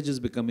language is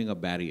becoming a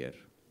barrier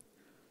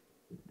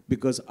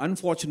because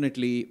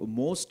unfortunately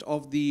most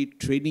of the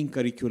training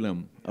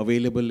curriculum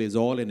available is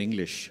all in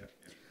English.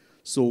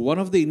 So one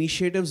of the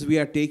initiatives we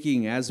are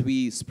taking as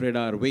we spread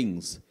our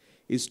wings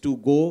is to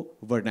go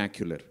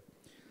vernacular.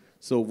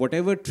 So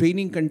whatever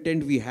training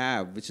content we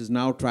have, which is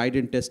now tried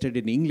and tested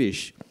in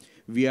English,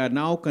 we are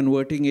now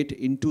converting it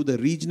into the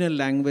regional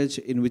language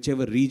in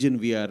whichever region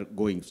we are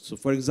going. So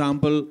for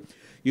example,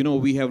 you know,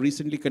 we have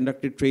recently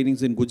conducted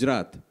trainings in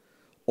Gujarat.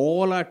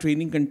 All our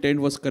training content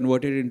was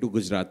converted into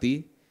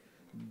Gujarati.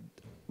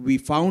 We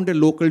found a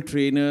local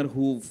trainer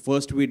who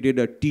first we did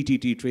a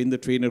TTT, train the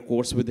trainer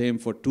course with him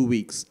for 2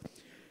 weeks.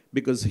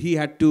 Because he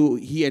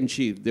and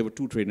she, there were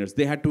 2 trainers,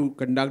 they had to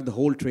conduct the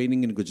whole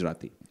training in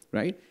Gujarati,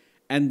 right?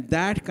 And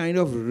that kind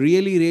of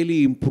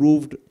really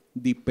improved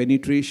the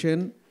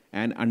penetration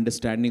and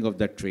understanding of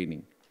that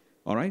training.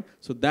 All right?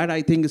 So that,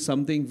 I think, is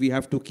something we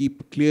have to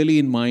keep clearly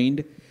in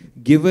mind,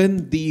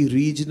 given the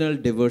regional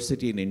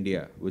diversity in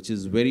India, which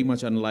is very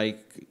much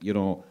unlike, you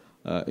know,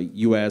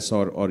 US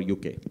or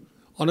UK.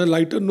 On a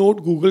lighter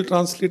note, Google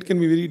Translate can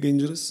be very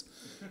dangerous.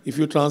 If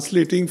you're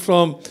translating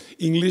from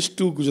English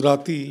to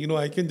Gujarati, you know,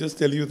 I can just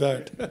tell you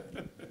that.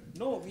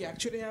 No, we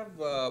actually have,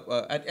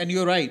 and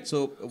you're right.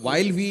 So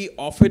while we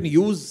often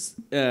use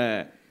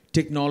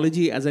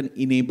technology as an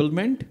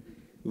enablement,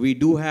 we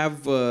do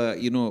have,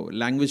 you know,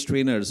 language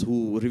trainers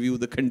who review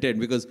the content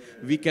because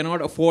we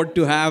cannot afford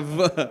to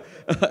have,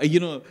 you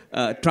know,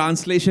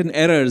 translation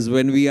errors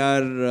when we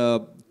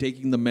are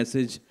taking the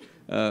message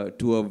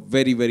to a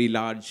very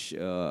large,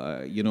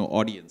 you know,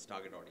 audience,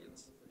 target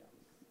audience.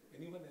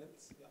 Anyone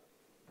else?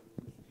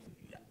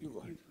 Yeah, you go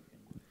ahead.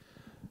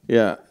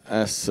 Yeah,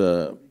 as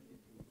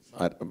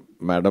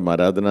Madam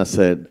Aradhana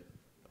said,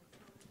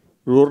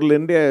 rural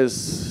India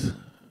is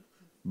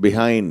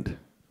behind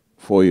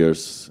 4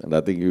 years, and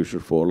I think you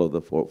should follow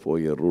the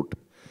four-year route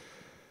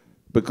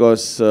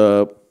because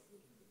the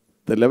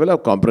level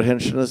of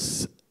comprehension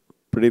is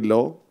pretty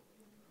low.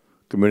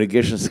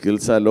 communication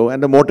skills are low,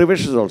 and the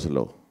motivation is also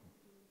low.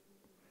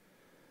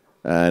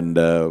 And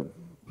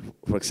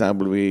for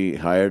example, we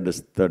hired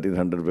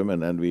 1,300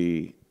 women and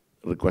we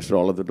requested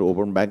all of them to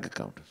open bank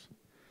accounts.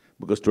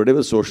 Because today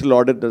with social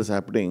audit that is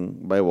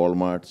happening by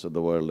Walmarts of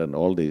the world and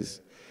all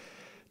these,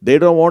 they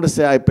don't want to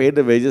say, I paid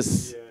the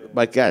wages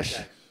by cash.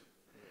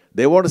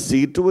 They want to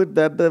see to it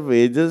that the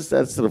wages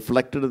that's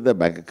reflected in their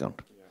bank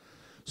account.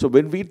 So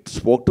when we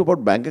spoke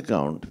about bank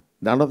account,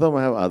 none of them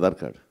have Aadhaar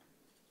card.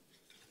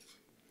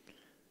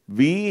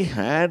 We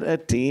had a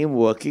team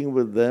working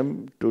with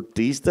them to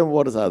teach them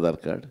what is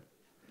Aadhaar card.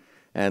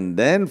 And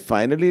then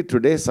finally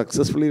today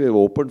successfully we've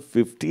opened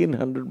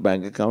 1,500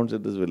 bank accounts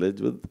in this village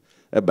with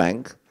a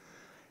bank.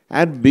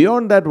 And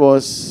beyond that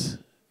was,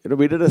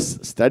 we did a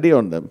study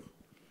on them.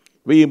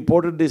 We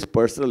imported these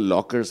personal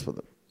lockers for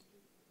them.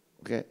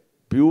 Okay?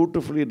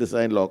 Beautifully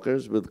designed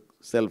lockers with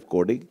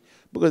self-coding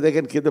because they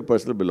can keep the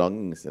personal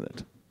belongings in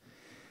it.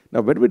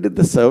 Now, when we did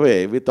the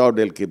survey, we thought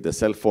they'll keep the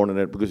cell phone in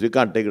it because you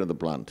can't take it to the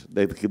plant.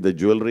 They keep the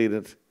jewelry in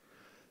it.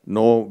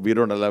 No, we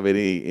don't allow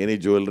any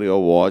jewelry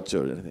or watch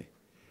or anything.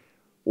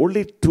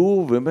 Only 2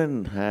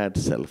 women had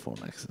cell phone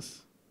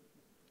access.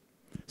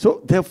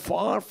 So they're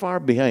far, far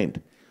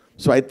behind.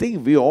 So I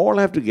think we all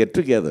have to get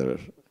together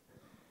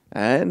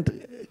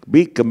and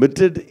be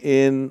committed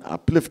in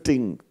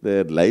uplifting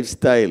their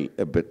lifestyle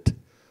a bit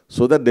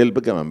so that they'll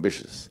become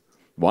ambitious.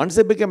 Once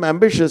they become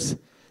ambitious,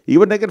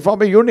 even they can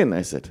form a union,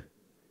 I said,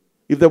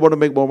 if they want to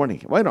make more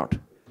money. Why not?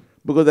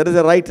 Because that is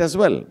a right as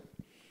well.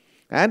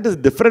 And this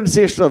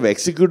differentiation of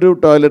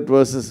executive toilet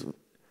versus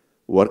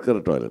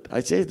worker toilet,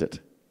 I changed it.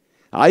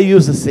 I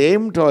use the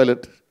same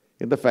toilet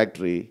in the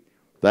factory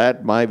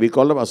that we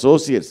call them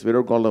associates. We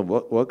don't call them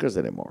workers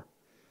anymore.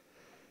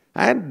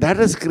 And that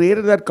has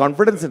created that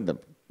confidence in them.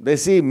 They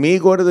see me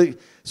go to the...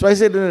 So I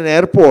said in an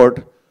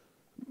airport,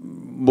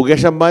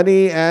 Mukesh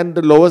Ambani and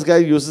the lowest guy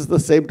uses the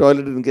same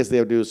toilet in case they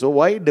have to use. So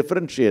why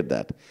differentiate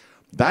that?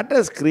 That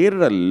has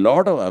created a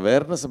lot of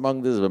awareness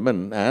among these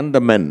women and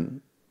the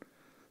men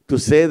to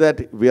say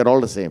that we are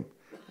all the same.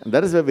 And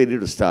that is where we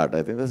need to start.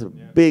 I think that's a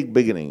big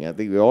beginning. I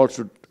think we all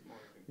should...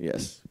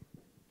 Yes.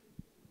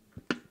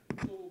 Because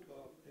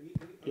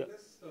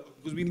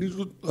we need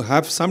to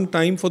have some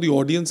time for the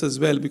audience as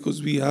well,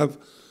 because we have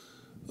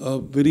a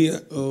very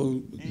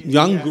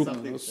young group.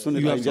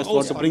 Sunil, I just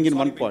want to bring in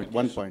one point.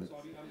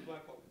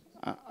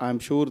 I'm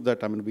sure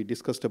that, we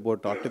discussed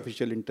about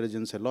artificial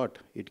intelligence a lot.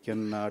 It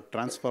can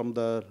transform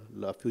the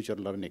future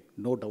learning,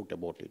 no doubt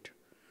about it.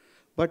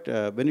 But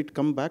when it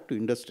comes back to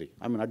industry,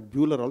 at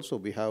Buhler also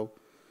we have,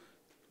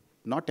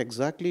 not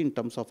exactly in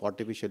terms of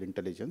artificial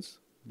intelligence,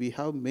 we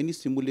have many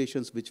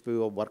simulations which we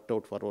have worked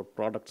out for our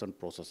products and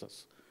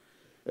processes.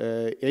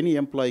 Any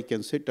employee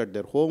can sit at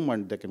their home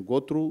and they can go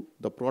through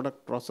the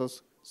product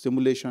process,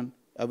 simulation,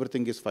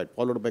 everything is fine,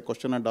 followed by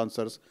question and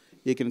answers,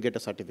 he can get a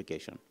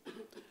certification.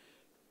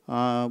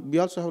 We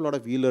also have a lot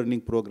of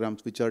e-learning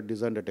programs which are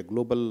designed at a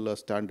global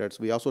standards.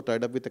 We also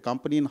tied up with a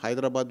company in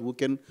Hyderabad who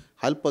can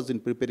help us in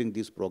preparing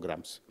these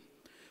programs.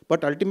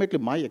 But ultimately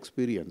my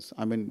experience,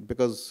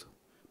 because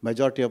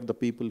majority of the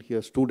people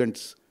here,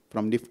 students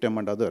from NIFTEM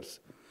and others,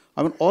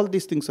 all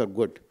these things are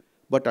good.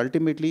 But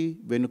ultimately,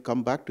 when you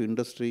come back to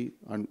industry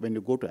and when you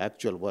go to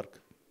actual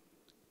work,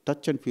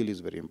 touch and feel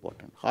is very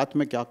important. Haath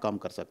mein kya kaam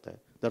kar sakta hai?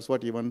 That's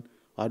what even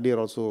earlier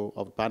also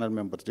our panel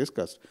members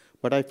discussed.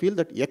 But I feel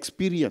that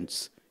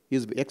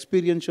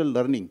experiential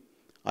learning,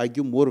 I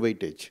give more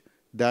weightage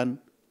than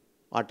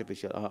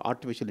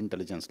artificial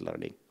intelligence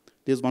learning.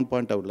 This is one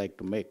point I would like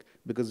to make,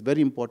 because it's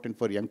very important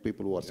for young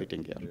people who are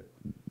sitting here.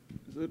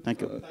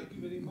 Thank you. Thank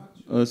you very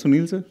much.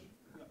 Sunil sir?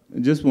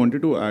 Just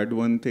wanted to add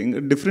one thing,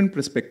 a different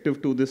perspective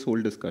to this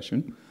whole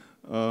discussion.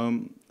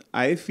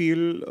 I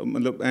feel,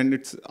 and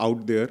it's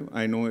out there,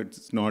 I know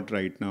it's not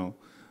right now,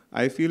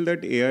 I feel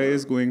that AI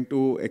is going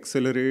to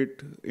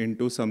accelerate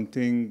into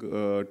something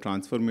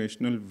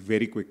transformational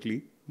very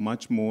quickly,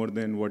 much more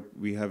than what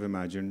we have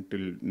imagined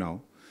till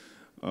now.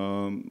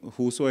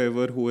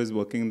 Whosoever who is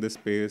working in this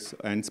space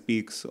and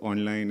speaks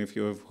online, if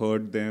you have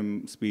heard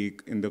them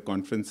speak in the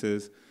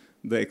conferences,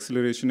 the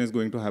acceleration is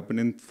going to happen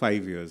in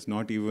 5 years,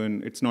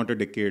 it's not a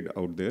decade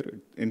out there.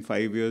 In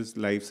 5 years,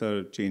 lives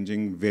are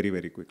changing very,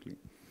 very quickly.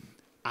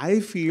 I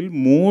feel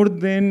more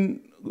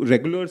than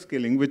regular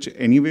skilling, which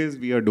anyways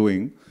we are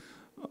doing,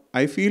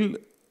 I feel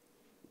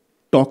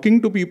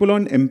talking to people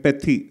on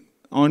empathy,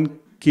 on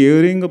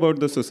caring about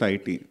the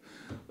society.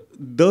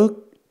 The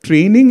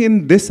training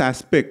in this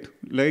aspect,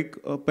 like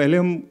पहले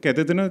हम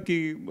कहते थे ना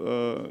कि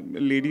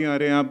lady आ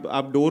रहे हैं,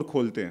 आप door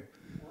खोलते हैं.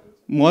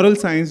 Moral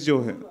science जो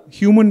है,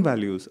 human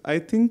values. I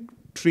think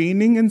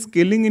training and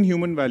skilling in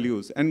human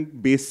values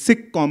and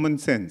basic common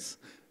sense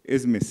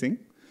is missing.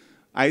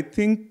 I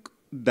think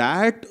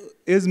that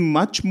is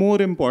much more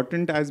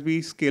important as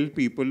we skill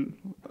people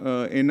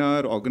in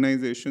our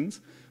organizations,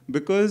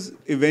 because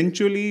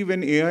eventually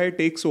when AI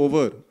takes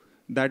over,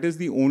 that is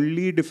the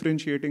only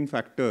differentiating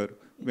factor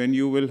when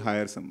you will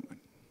hire someone.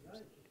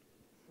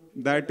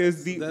 That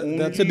is the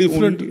That's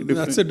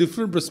a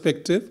different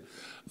perspective.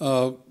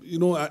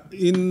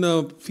 In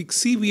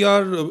FICSI, we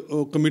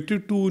are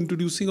committed to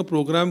introducing a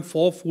program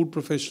for food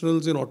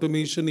professionals in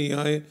automation,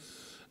 AI,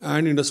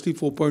 and Industry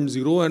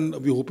 4.0. And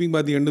we're hoping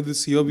by the end of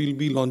this year, we'll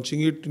be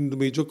launching it in the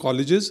major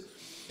colleges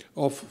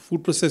of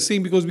food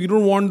processing, because we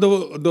don't want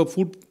the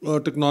food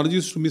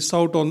technologists to miss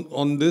out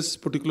on this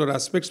particular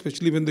aspect,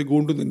 especially when they go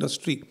into the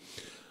industry.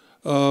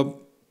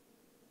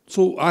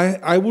 So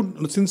I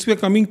would, since we are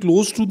coming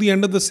close to the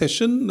end of the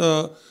session,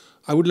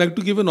 I would like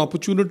to give an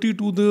opportunity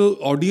to the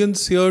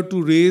audience here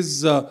to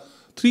raise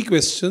 3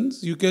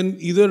 questions. You can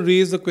either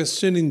raise a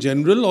question in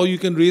general, or you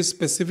can raise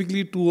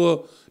specifically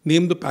to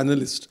name the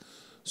panelist.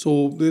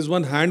 So there's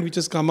one hand which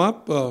has come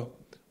up.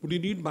 Would you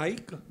need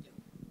mic?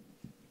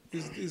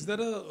 Is there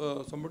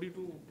somebody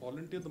to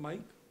volunteer the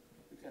mic?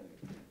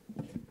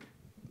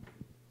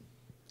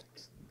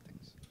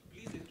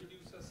 Please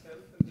introduce yourself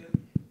and then.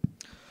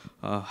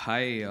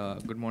 Hi,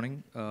 good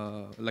morning.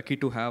 Lucky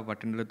to have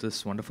attended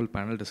this wonderful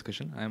panel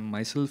discussion. I am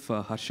myself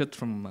Harshat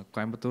from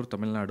Coimbatore,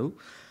 Tamil Nadu,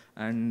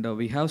 and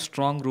we have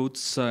strong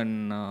roots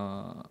in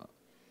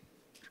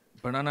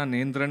banana,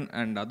 nendran,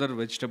 and other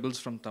vegetables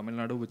from Tamil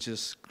Nadu, which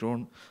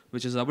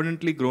is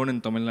abundantly grown in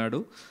Tamil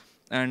Nadu.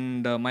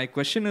 And my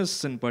question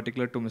is in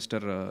particular to Mr.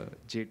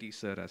 JT,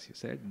 sir, as you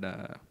said.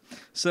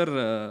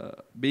 Sir,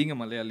 being a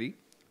Malayali,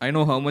 I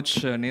know how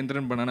much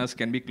nendran bananas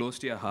can be close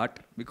to your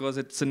heart, because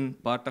it's in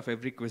part of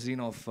every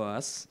cuisine of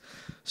us.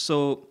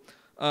 So,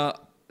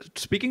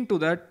 speaking to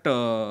that,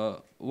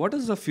 what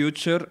is the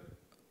future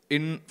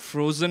in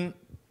frozen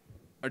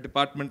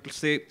department?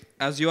 Say,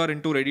 as you are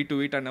into ready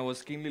to eat, and I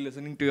was keenly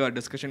listening to your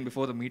discussion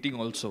before the meeting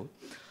also.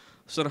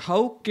 Sir,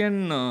 how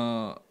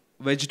can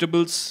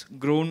vegetables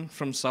grown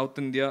from South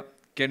India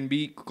can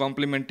be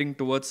complementing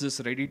towards this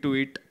ready to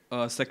eat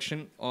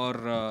section, or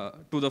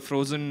to the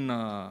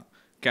frozen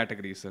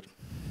category, sir?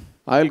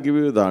 I'll give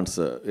you the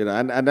answer,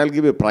 and I'll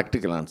give you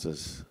practical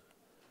answers.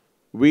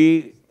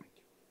 We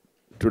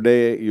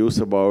today use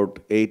about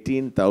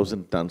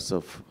 18,000 tons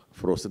of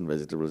frozen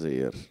vegetables a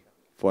year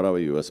for our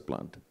US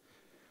plant.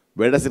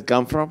 Where does it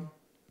come from?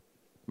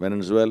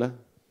 Venezuela,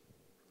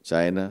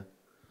 China,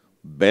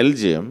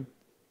 Belgium,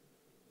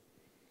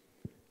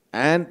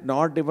 and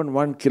not even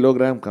 1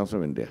 kilogram comes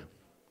from India.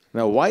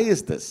 Now, why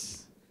is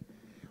this?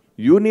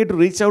 You need to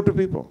reach out to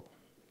people.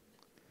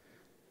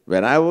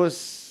 When I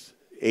was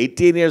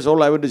 18 years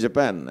old, I went to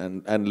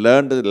Japan and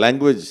learned the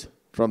language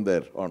from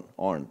there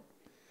on.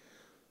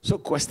 So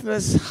question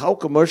is, how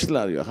commercial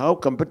are you? How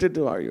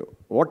competitive are you?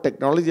 What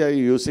technology are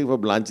you using for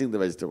blanching the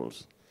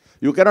vegetables?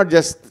 You cannot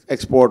just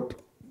export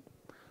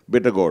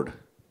bitter gourd.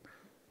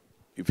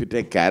 If you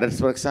take carrots,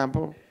 for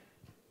example,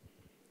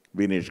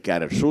 we need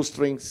carrot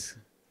shoestrings,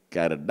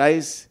 carrot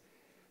dice.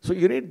 So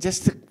you need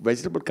just a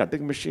vegetable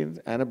cutting machine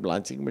and a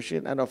blanching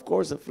machine, and of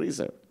course a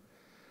freezer.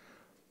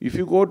 If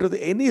you go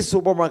to any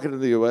supermarket in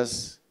the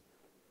US,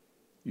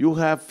 you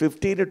have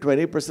 15 to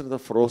 20% of the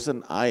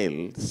frozen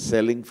aisle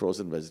selling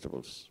frozen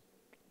vegetables.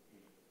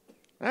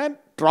 And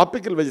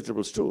tropical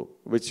vegetables too,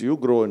 which you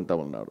grow in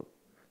Tamil Nadu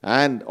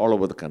and all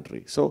over the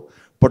country. So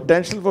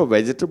potential for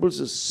vegetables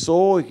is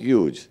so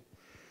huge.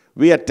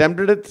 We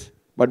attempted it,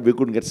 but we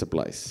couldn't get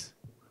supplies.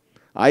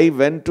 I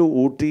went to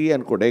Ooty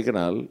and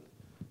Kodaikanal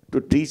to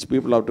teach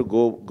people how to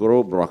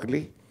grow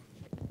broccoli,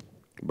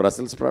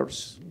 Brussels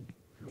sprouts,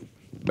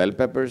 bell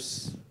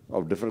peppers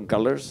of different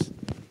colors.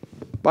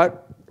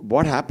 But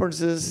what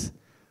happens is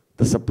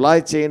the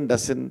supply chain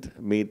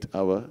doesn't meet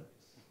our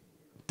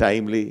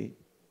timely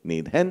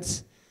need.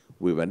 Hence,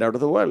 we went out of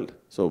the world.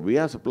 So we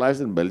have suppliers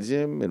in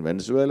Belgium, in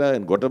Venezuela,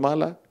 in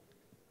Guatemala.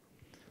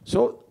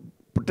 So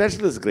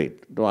potential is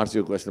great, to answer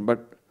your question,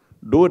 but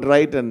do it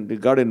right, and you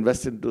got to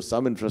invest into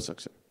some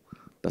infrastructure.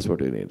 That's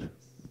what we need.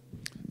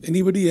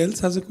 Anybody else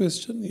has a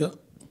question? Yeah.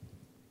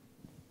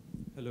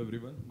 Hello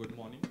everyone, good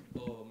morning.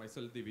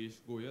 Myself Devesh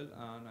Goyal,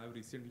 and I've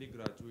recently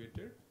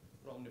graduated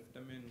from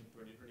NIFTEM in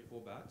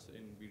 2024 batch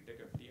in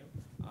BTech FTM,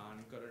 and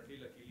currently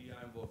luckily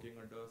I'm working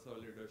under Sir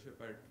leadership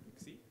at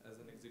FICSI as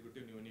an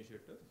executive new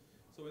initiative.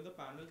 So in the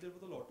panel there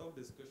was a lot of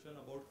discussion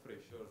about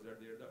freshers, that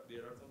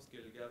there are some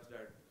skill gaps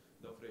that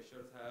the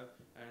freshers have,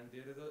 and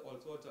there is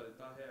also a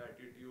chalta hai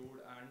attitude,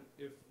 and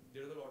if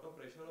there is a lot of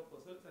pressure of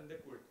persons and they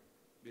quit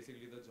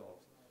basically the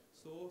jobs.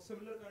 So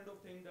similar kind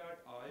of thing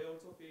that I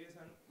also face,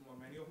 and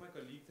many of my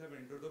colleagues have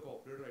entered the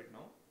corporate right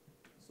now.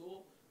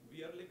 So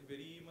we are like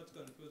very much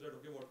confused that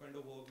okay, what kind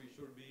of work we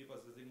should be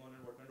possessing on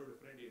and what kind of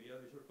different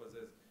areas we should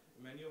possess.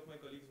 Many of my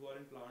colleagues who are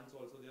in plants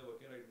also, they are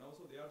working right now,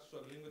 so they are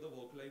struggling with the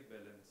work-life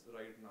balance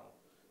right now.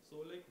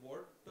 So like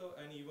what,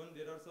 and even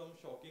there are some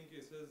shocking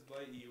cases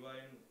by EY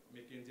and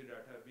McKinsey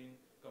that have been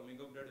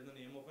coming up that in the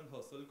name of an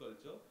hustle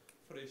culture,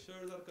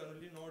 freshers are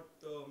currently not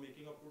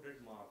making up to that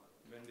mark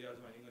when they are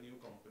joining a new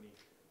company.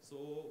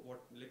 So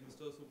what, like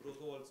Mr.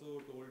 Subroto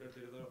also told that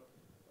there is a,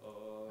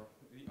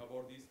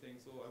 about these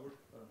things, so I would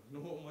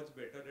know much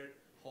better that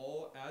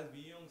how as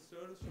we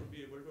youngsters should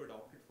be able to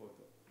adopt it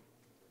further.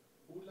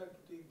 Who would like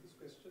to take this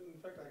question? In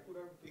fact, I could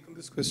have taken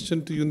this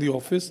question to you in the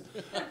office,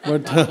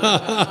 but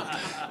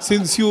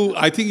since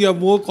I think you have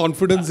more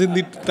confidence in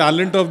the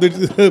talent of the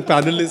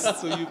panelists,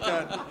 so you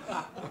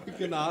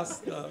can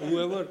ask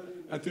whoever.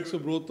 I think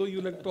Subroto, you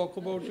like to talk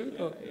about it?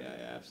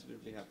 Yeah,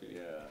 absolutely happy.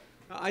 Yeah.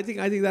 I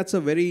think that's a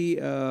very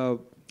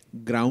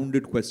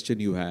grounded question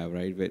you have,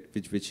 right?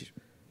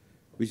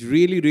 Which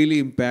really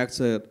impacts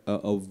a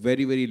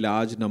very, very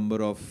large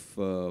number of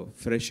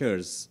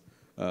freshers,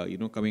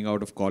 coming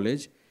out of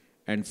college.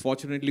 And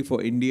fortunately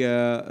for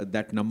India,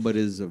 that number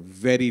is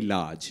very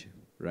large,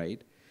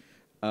 right?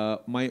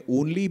 My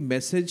only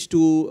message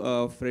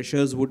to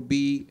freshers would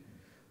be,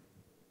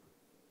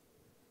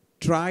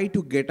 try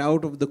to get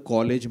out of the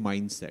college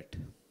mindset,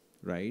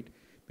 right?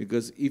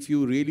 Because if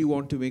you really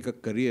want to make a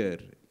career,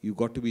 you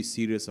got to be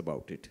serious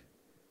about it,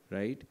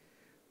 right?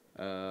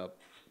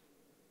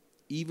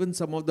 Even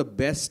some of the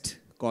best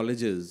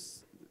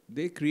colleges,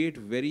 they create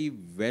very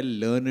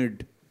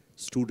well-learned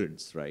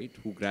students, right,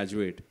 who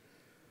graduate.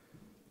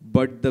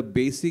 But the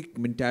basic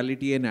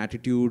mentality and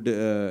attitude,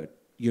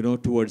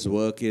 towards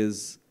work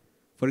is,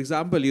 for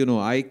example,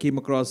 I came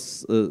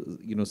across,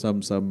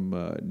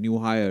 some new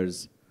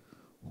hires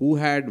who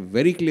had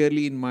very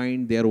clearly in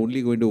mind they are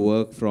only going to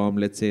work from,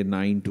 let's say,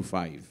 9 to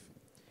 5.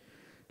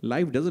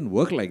 Life doesn't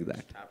work like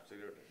that.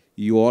 Absolutely.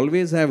 You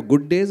always have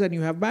good days and you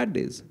have bad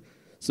days.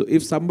 So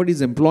if somebody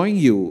is employing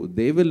you,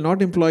 they will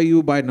not employ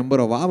you by number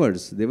of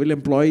hours. They will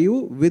employ you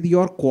with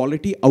your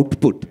quality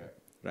output,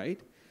 right?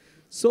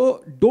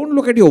 So don't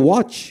look at your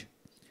watch.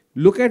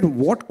 Look at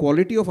what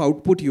quality of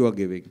output you are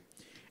giving.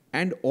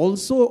 And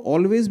also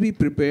always be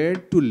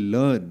prepared to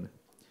learn.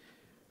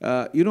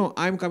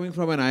 I'm coming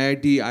from an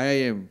IIT,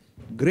 IIM.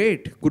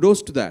 Great,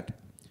 kudos to that.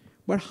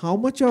 But how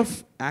much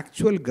of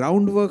actual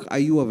groundwork are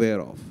you aware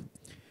of?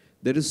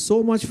 There is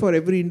so much for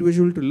every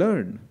individual to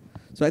learn.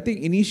 So I think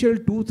initial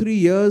 2-3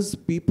 years,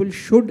 people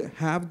should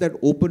have that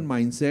open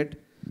mindset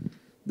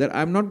that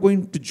I'm not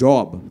going to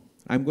job,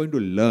 I'm going to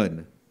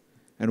learn.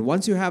 And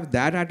once you have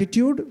that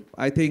attitude,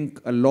 I think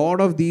a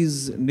lot of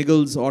these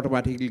niggles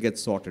automatically get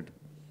sorted.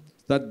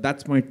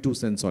 That's my 2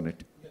 cents on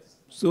it.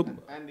 So,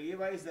 and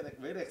EY is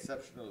very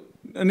exceptional.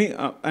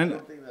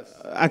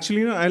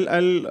 Actually,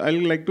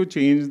 I'll like to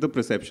change the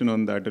perception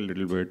on that a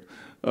little bit.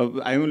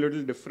 I'm a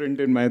little different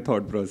in my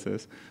thought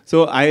process.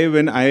 So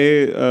when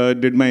I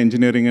did my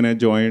engineering and I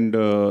joined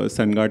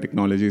Sangha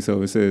Technology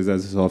Services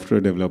as a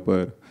software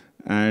developer,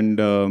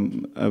 and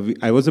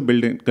I was a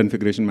build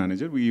configuration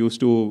manager. We used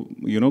to,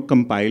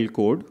 compile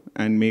code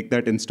and make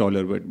that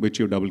installer, which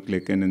you double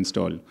click and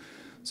install.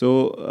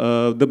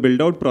 So the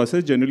build out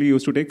process generally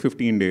used to take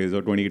 15 days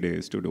or 20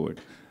 days to do it.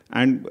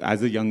 And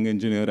as a young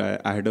engineer,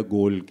 I had a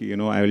goal,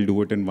 I will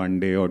do it in 1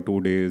 day or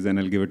 2 days and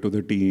I'll give it to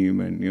the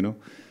team and,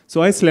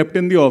 So I slept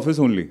in the office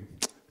only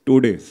 2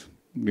 days,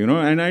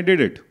 and I did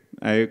it.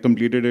 I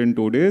completed it in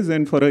 2 days,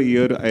 and for a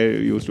year I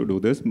used to do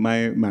this.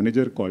 My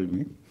manager called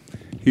me.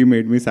 He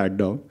made me sat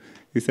down.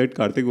 He said,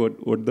 Kartik,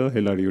 what the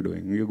hell are you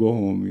doing? You go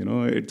home,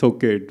 it's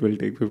okay, it will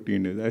take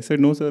 15 days. I said,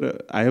 no, sir,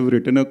 I have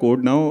written a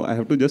code now, I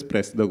have to just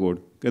press the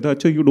code. He said,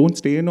 Achha, you don't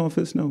stay in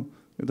office now?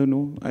 I said,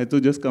 no, I have to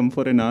just come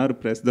for an hour,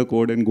 press the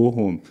code and go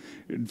home.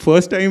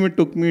 First time it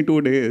took me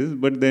 2 days,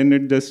 but then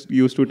it just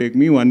used to take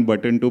me one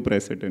button to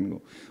press it and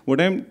go.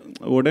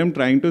 What I'm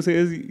trying to say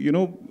is,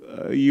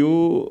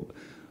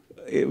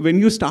 when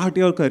you start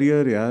your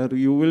career,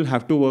 you will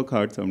have to work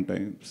hard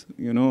sometimes,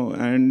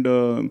 and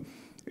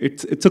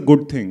it's a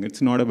good thing.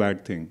 It's not a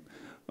bad thing.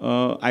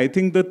 I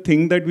think the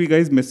thing that we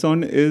guys miss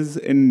on is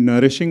in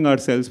nourishing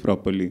ourselves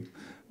properly.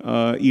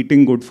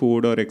 Eating good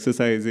food or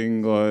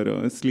exercising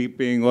or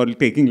sleeping or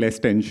taking less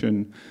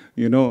tension,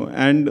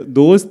 and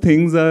those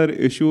things are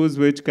issues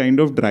which kind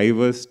of drive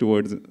us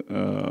towards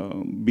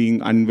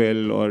being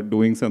unwell or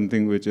doing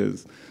something which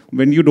is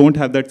when you don't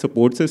have that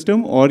support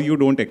system or you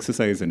don't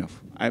exercise enough.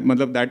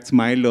 That's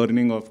my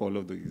learning of all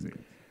of these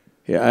things.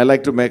 Yeah, I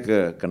like to make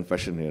a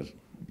confession here.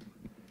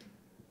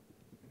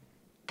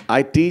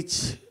 I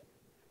teach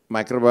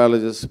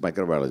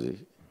microbiology.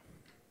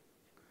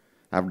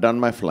 I've done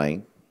my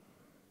flying.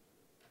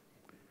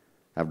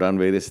 I've done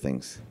various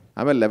things.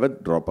 I'm a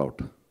 11th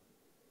dropout.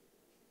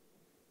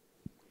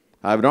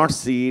 I have not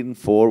seen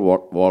 4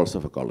 walls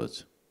of a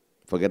college.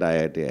 Forget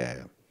IIT,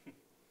 IIM.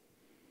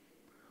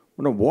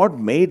 What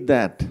made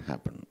that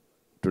happen?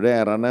 Today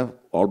I run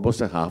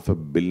almost a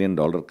 $500 million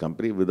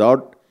company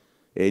without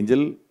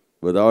angel,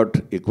 without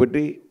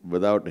equity,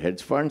 without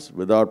hedge funds,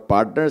 without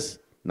partners,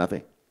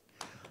 nothing.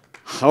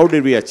 How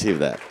did we achieve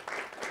that?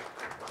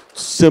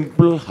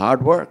 Simple,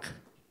 hard work.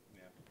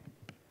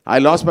 I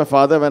lost my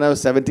father when I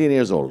was 17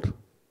 years old.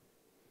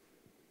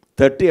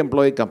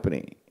 30-employee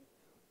company.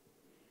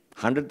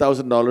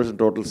 $100,000 in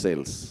total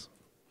sales.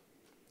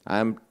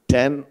 I'm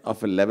 10 of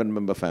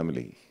 11-member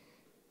family.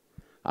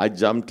 I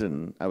jumped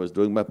in. I was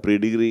doing my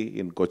pre-degree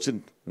in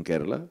Cochin, in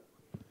Kerala.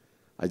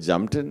 I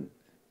jumped in.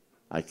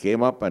 I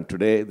came up, and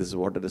today this is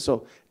what it is.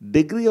 So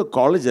degree or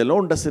college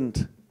alone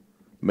doesn't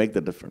make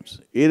the difference.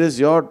 It is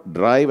your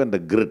drive and the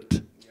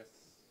grit. Yes.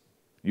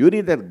 You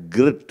need that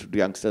grit,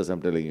 youngsters,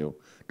 I'm telling you,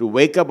 to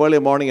wake up early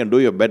morning and do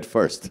your bed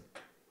first.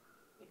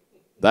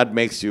 That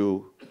makes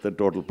you the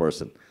total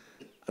person.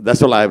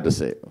 That's all I have to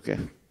say, okay?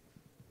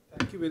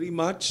 Thank you very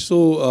much.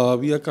 So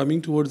we are coming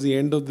towards the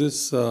end of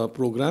this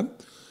program.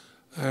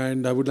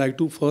 And I would like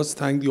to first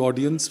thank the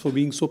audience for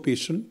being so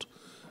patient.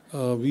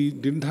 We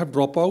didn't have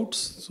dropouts,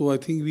 so I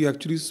think we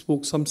actually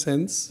spoke some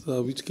sense,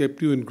 which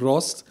kept you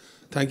engrossed.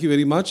 Thank you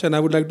very much. And I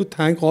would like to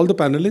thank all the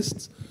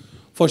panelists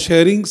for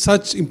sharing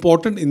such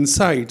important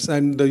insights.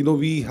 And,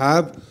 we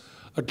have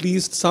at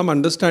least some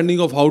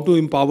understanding of how to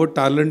empower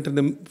talent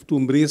and to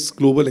embrace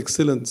global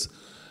excellence.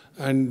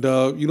 And,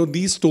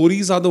 these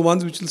stories are the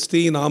ones which will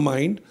stay in our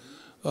mind.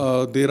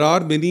 There are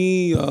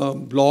many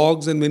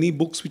blogs and many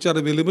books which are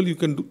available. You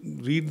can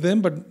read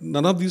them, but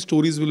none of these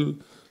stories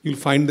you'll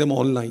find them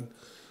online.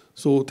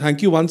 So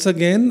thank you once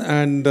again,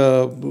 and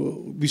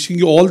wishing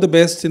you all the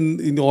best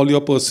in all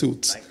your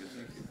pursuits.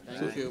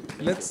 Thank you.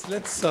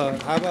 Let's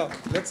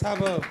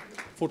have a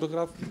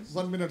photograph, please.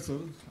 1 minute, sir.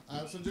 I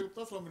am Sanjay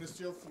Gupta from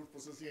Ministry of Food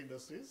Processing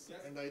Industries,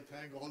 and I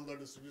thank all the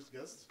distinguished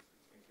guests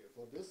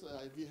for this.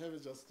 We have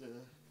just a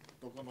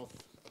token of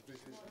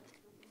appreciation.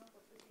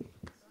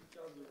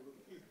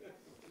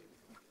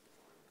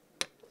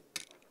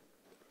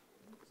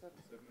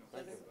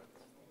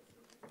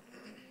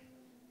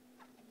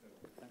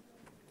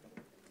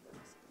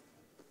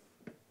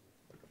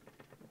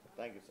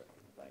 Thank you, sir.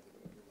 Thank you.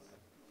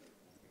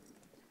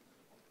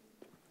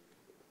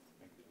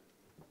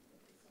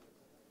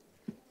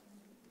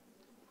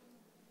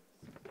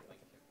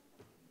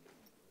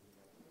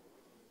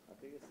 I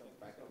think it's some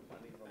pack of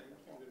money from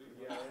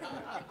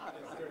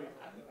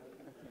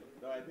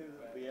No, I think it's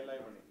BLI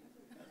money.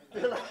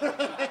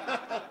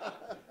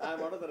 I'm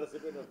one of the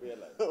recipients of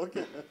BLI.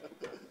 Okay.